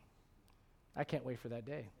up here. I can't wait for that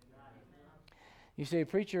day. You say,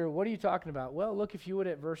 preacher, what are you talking about? Well, look, if you would,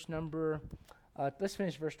 at verse number, let's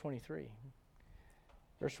finish verse 23.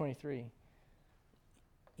 Verse 23.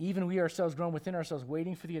 Even we ourselves grown within ourselves,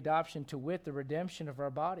 waiting for the adoption, to wit, the redemption of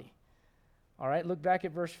our body. All right, look back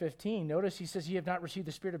at verse 15. Notice he says, you have not received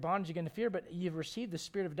the spirit of bondage again to fear, but you've received the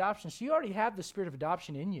spirit of adoption. So you already have the spirit of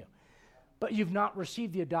adoption in you, but you've not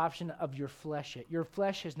received the adoption of your flesh yet. Your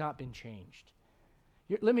flesh has not been changed.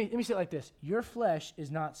 Let me say it like this. Your flesh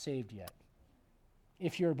is not saved yet.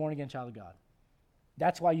 If you're a born-again child of God.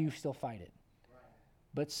 That's why you still fight it. Right.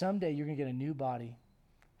 But someday you're going to get a new body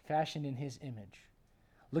fashioned in His image.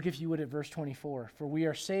 Look, if you would, at verse 24. For we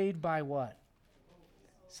are saved by what?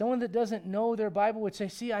 Someone that doesn't know their Bible would say,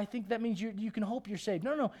 see, I think that means you can hope you're saved.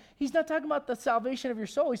 No. He's not talking about the salvation of your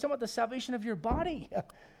soul. He's talking about the salvation of your body.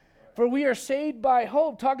 For we are saved by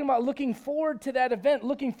hope, talking about looking forward to that event,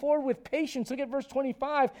 looking forward with patience. Look at verse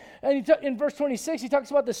 25. And in verse 26, he talks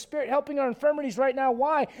about the Spirit helping our infirmities right now.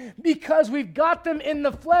 Why? Because we've got them in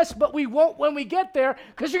the flesh, but we won't when we get there,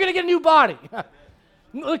 because you're going to get a new body.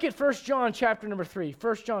 Look at 1 John chapter number 3.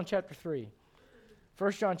 1 John chapter 3.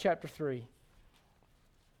 1 John chapter 3.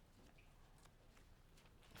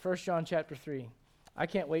 1 John chapter 3. I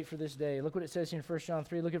can't wait for this day. Look what it says here in 1 John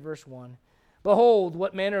 3. Look at verse 1. Behold,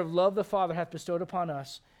 what manner of love the Father hath bestowed upon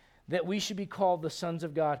us, that we should be called the sons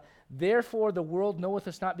of God. Therefore the world knoweth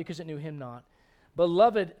us not, because it knew him not.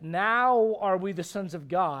 Beloved, now are we the sons of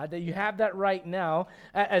God, that you have that right now.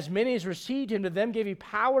 As many as received him, to them gave he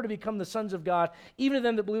power to become the sons of God, even to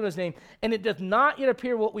them that believe in his name. And it doth not yet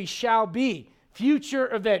appear what we shall be.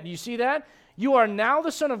 Future event. Do you see that? You are now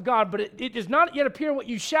the son of God, but it does not yet appear what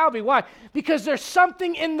you shall be. Why? Because there's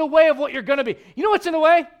something in the way of what you're going to be. You know what's in the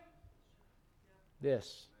way?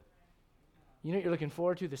 This. You know what you're looking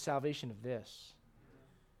forward to? The salvation of this.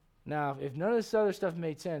 Now, if none of this other stuff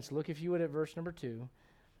made sense, look, if you would, at verse number 2.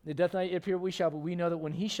 It doth not yet appear what we shall, but we know that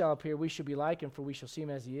when he shall appear, we shall be like him, for we shall see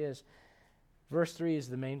him as he is. Verse 3 is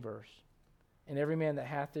the main verse. And every man that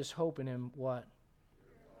hath this hope in him, what?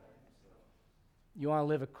 You want to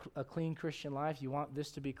live a clean Christian life? You want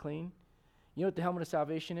this to be clean? You know what the helmet of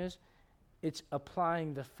salvation is? It's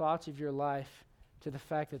applying the thoughts of your life to the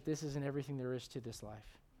fact that this isn't everything there is to this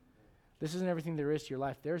life. This isn't everything there is to your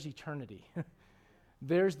life. There's eternity.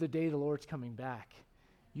 There's the day the Lord's coming back.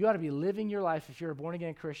 You ought to be living your life if you're a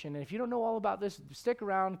born-again Christian. And if you don't know all about this, stick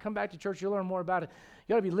around, come back to church, you'll learn more about it.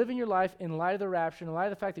 You ought to be living your life in light of the rapture, in light of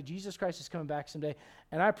the fact that Jesus Christ is coming back someday.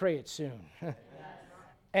 And I pray it's soon.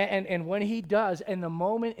 And when he does, in the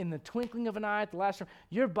moment, in the twinkling of an eye at the last time,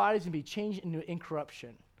 your body's going to be changed into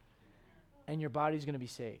incorruption. And your body's going to be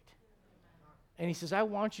saved. And he says, I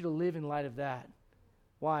want you to live in light of that.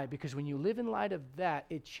 Why? Because when you live in light of that,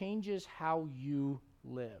 it changes how you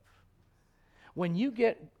live. When you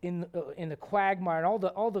get in the quagmire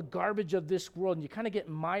and all the garbage of this world, and you kind of get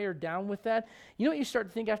mired down with that, you know what you start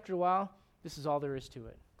to think after a while? This is all there is to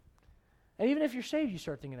it. And even if you're saved, you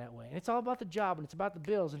start thinking that way. And it's all about the job, and it's about the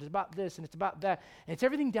bills, and it's about this, and it's about that, and it's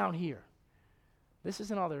everything down here. This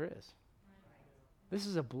isn't all there is. This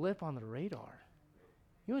is a blip on the radar.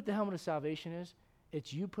 You know what the helmet of salvation is?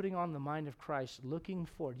 It's you putting on the mind of Christ, looking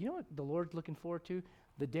forward. You know what the Lord's looking forward to?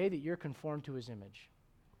 The day that you're conformed to his image.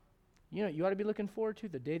 You know what you ought to be looking forward to?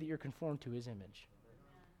 The day that you're conformed to his image.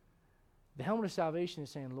 The helmet of salvation is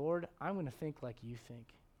saying, Lord, I'm going to think like you think.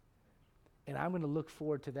 And I'm going to look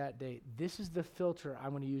forward to that day. This is the filter I'm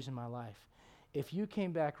going to use in my life. If you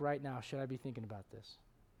came back right now, should I be thinking about this?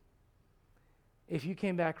 If you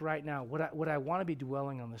came back right now, would I want to be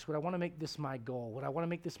dwelling on this? Would I want to make this my goal? Would I want to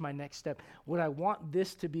make this my next step? Would I want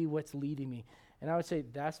this to be what's leading me? And I would say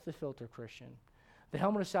that's the filter, Christian. The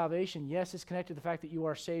helmet of salvation, yes, it's connected to the fact that you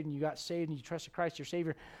are saved and you got saved and you trusted Christ, your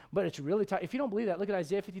Savior. But it's really tight. If you don't believe that, look at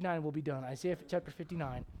Isaiah 59 and we'll be done. Isaiah chapter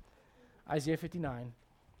 59. Isaiah 59.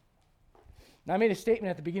 Now, I made a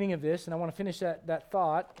statement at the beginning of this, and I want to finish that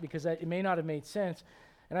thought because it may not have made sense.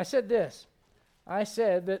 And I said this. I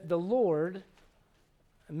said that the Lord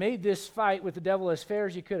made this fight with the devil as fair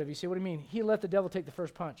as he could have. You say, what do you mean? He let the devil take the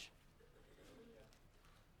first punch.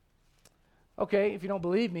 Okay, if you don't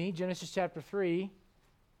believe me, Genesis chapter 3,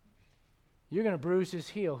 you're going to bruise his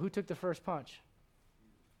heel. Who took the first punch?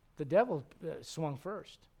 The devil swung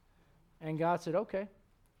first. And God said, okay.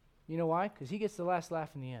 You know why? Because he gets the last laugh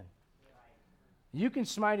in the end. You can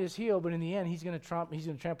smite his heel, but in the end, he's going to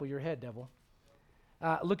trample your head, devil.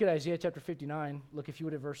 Look at Isaiah chapter 59. Look, if you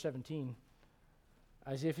would, at verse 17.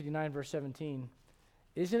 Isaiah 59, verse 17.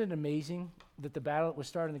 Isn't it amazing that the battle that was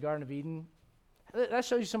started in the Garden of Eden, that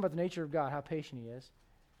shows you something about the nature of God, how patient he is.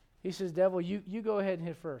 He says, devil, you go ahead and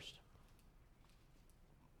hit first.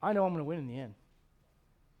 I know I'm going to win in the end.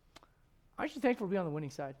 Aren't you thankful to be on the winning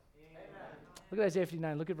side? Amen. Look at Isaiah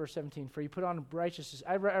 59. Look at verse 17. For you put on righteousness.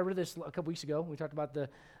 I read this a couple weeks ago. We talked about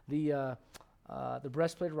the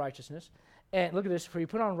breastplate of righteousness. And look at this. For you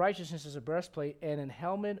put on righteousness as a breastplate and an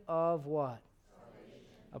helmet of what? Salvation.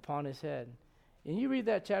 Upon his head. And you read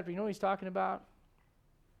that chapter, you know what he's talking about?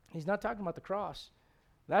 He's not talking about the cross.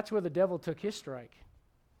 That's where the devil took his strike.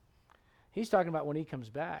 He's talking about when he comes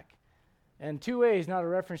back. And 2A is not a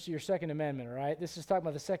reference to your second amendment, all right? This is talking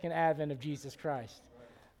about the second advent of Jesus Christ,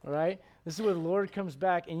 all right? This is where the Lord comes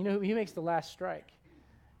back, and you know, he makes the last strike.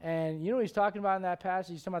 And you know what he's talking about in that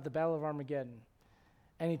passage? He's talking about the Battle of Armageddon.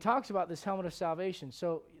 And he talks about this helmet of salvation.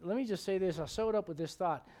 So let me just say this. I'll sew it up with this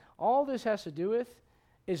thought. All this has to do with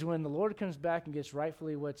is when the Lord comes back and gets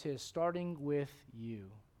rightfully what's his, starting with you.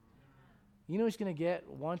 You know what he's going to get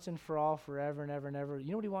once and for all, forever and ever and ever? You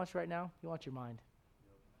know what he wants right now? He wants your mind.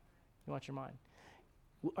 He wants your mind.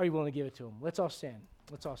 Are you willing to give it to him? Let's all stand.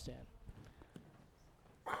 Let's all stand.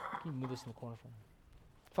 Can you move this in the corner for me?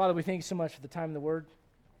 Father, we thank you so much for the time in the Word.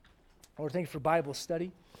 Lord, thank you for Bible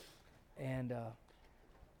study. And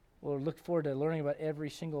Lord, look forward to learning about every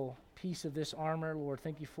single piece of this armor. Lord,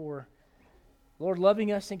 thank you for, Lord,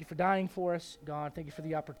 loving us, thank you for dying for us. God, thank you for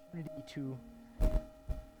the opportunity to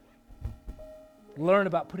learn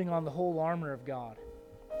about putting on the whole armor of God.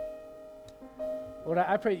 Lord,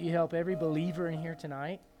 I pray that you help every believer in here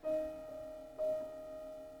tonight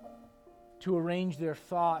to arrange their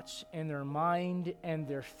thoughts and their mind and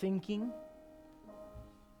their thinking,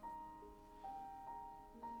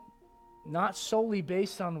 not solely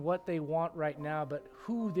based on what they want right now, but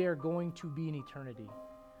who they're going to be in eternity,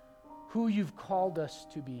 who you've called us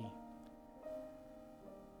to be.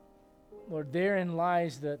 Lord, therein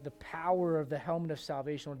lies the power of the helmet of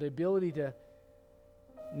salvation, or the ability to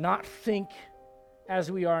not think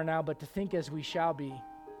as we are now, but to think as we shall be.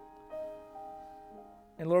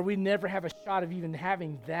 And Lord, we never have a shot of even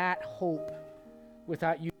having that hope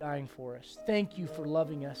without you dying for us. Thank you for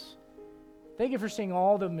loving us. Thank you for seeing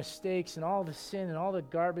all the mistakes and all the sin and all the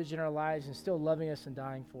garbage in our lives and still loving us and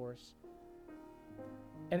dying for us.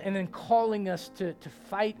 And then calling us to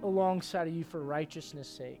fight alongside of you for righteousness'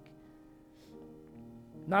 sake.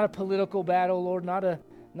 Not a political battle, Lord, not a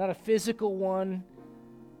physical one,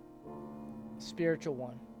 spiritual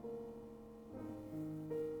one.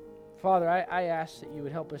 Father, I ask that you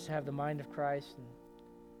would help us to have the mind of Christ and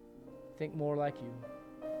think more like you.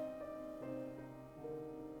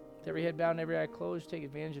 With every head bowed and every eye closed, take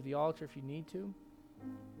advantage of the altar if you need to.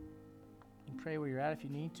 And pray where you're at if you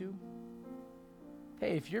need to.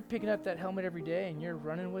 Hey, if you're picking up that helmet every day and you're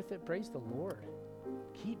running with it, praise the Lord.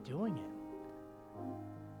 Keep doing it.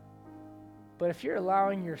 But if you're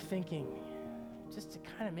allowing your thinking just to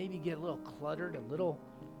kind of maybe get a little cluttered, a little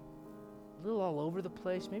all over the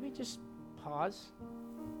place, maybe just pause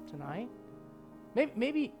tonight.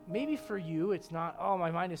 Maybe for you it's not, oh, my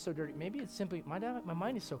mind is so dirty. Maybe it's simply, my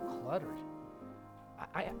mind is so cluttered.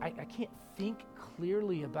 I can't think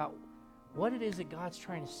clearly about what it is that God's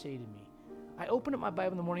trying to say to me. I open up my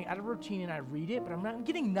Bible in the morning out of routine and I read it, but I'm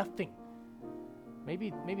getting nothing.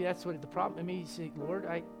 Maybe that's what the problem. Maybe you say, Lord,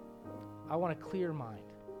 I want a clear mind.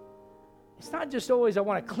 It's not just always I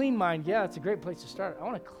want a clean mind. Yeah, it's a great place to start. I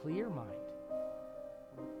want a clear mind.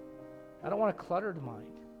 I don't want a cluttered mind.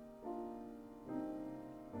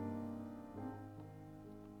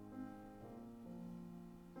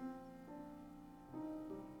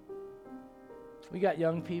 We got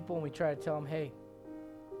young people and we try to tell them, hey,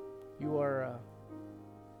 you are,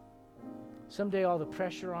 someday all the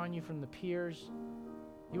pressure on you from the peers,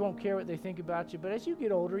 you won't care what they think about you. But as you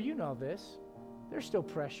get older, you know this. There's still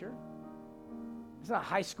pressure. It's not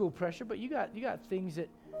high school pressure, but you got things that,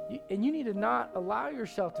 and you need to not allow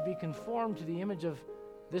yourself to be conformed to the image of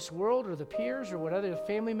this world or the peers or what other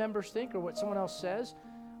family members think or what someone else says.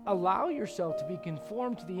 Allow yourself to be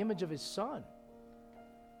conformed to the image of his Son.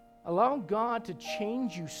 Allow God to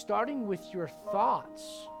change you, starting with your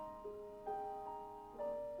thoughts.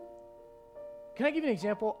 Can I give you an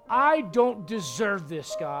example? I don't deserve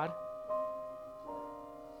this, God.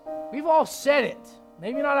 We've all said it.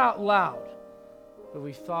 Maybe not out loud, but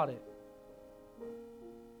we've thought it.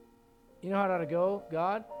 You know how it ought to go?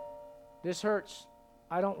 God, this hurts.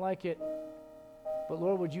 I don't like it. But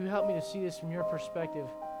Lord, would you help me to see this from your perspective?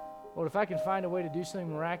 Lord, if I can find a way to do something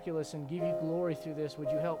miraculous and give you glory through this, would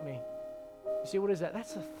you help me? You see, what is that?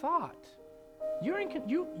 That's a thought. You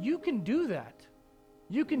can do that.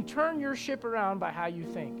 You can turn your ship around by how you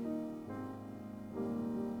think.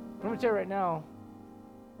 I'm going to tell you right now,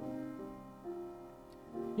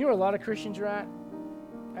 you know where a lot of Christians are at?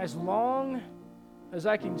 As long as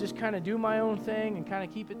I can just kind of do my own thing and kind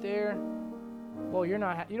of keep it there, well, you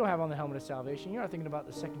don't have on the helmet of salvation. You're not thinking about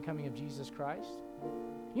the second coming of Jesus Christ.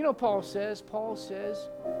 You know, Paul says,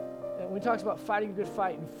 when he talks about fighting a good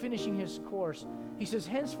fight and finishing his course, he says,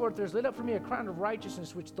 henceforth there's laid up for me a crown of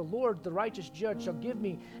righteousness, which the Lord, the righteous judge, shall give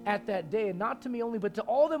me at that day, and not to me only, but to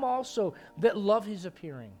all them also that love his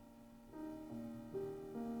appearing.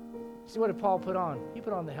 See, what did Paul put on? He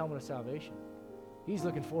put on the helmet of salvation. He's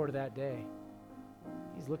looking forward to that day.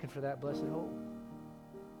 He's looking for that blessed hope.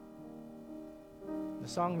 The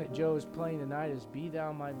song that Joe is playing tonight is Be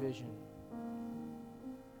Thou My Vision.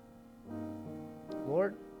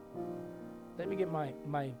 Lord, let me get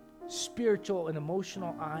my spiritual and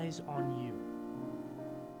emotional eyes on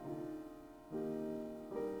you.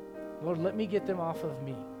 Lord, let me get them off of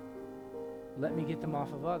me. Let me get them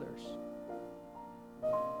off of others.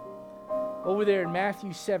 Over there in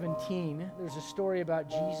Matthew 17, there's a story about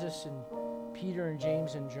Jesus and Peter and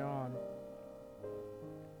James and John.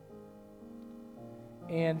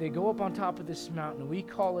 And they go up on top of this mountain. We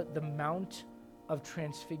call it the Mount of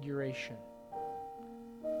Transfiguration.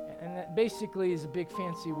 And that basically is a big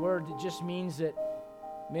fancy word that just means that,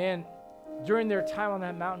 man, during their time on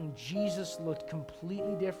that mountain, Jesus looked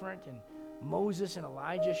completely different and Moses and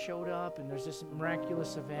Elijah showed up, and there's this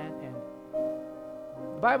miraculous event. And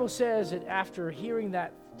the Bible says that after hearing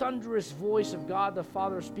that thunderous voice of God the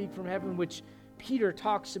Father speak from heaven, which Peter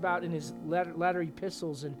talks about in his latter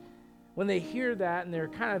epistles, and when they hear that and they're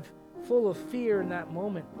kind of full of fear in that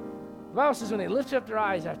moment, the Bible says when they lifted up their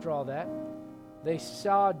eyes after all that, they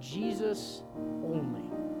saw Jesus only.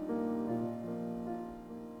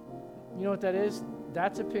 You know what that is?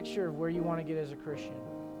 That's a picture of where you want to get as a Christian.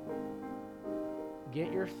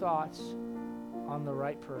 Get your thoughts on the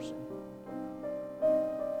right person.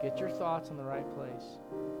 Get your thoughts in the right place.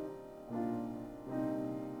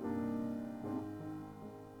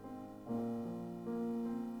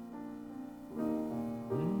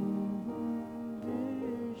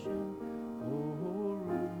 Vision, O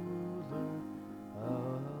ruler of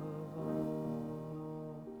all.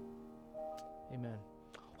 Amen.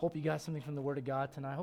 Hope you got something from the Word of God tonight.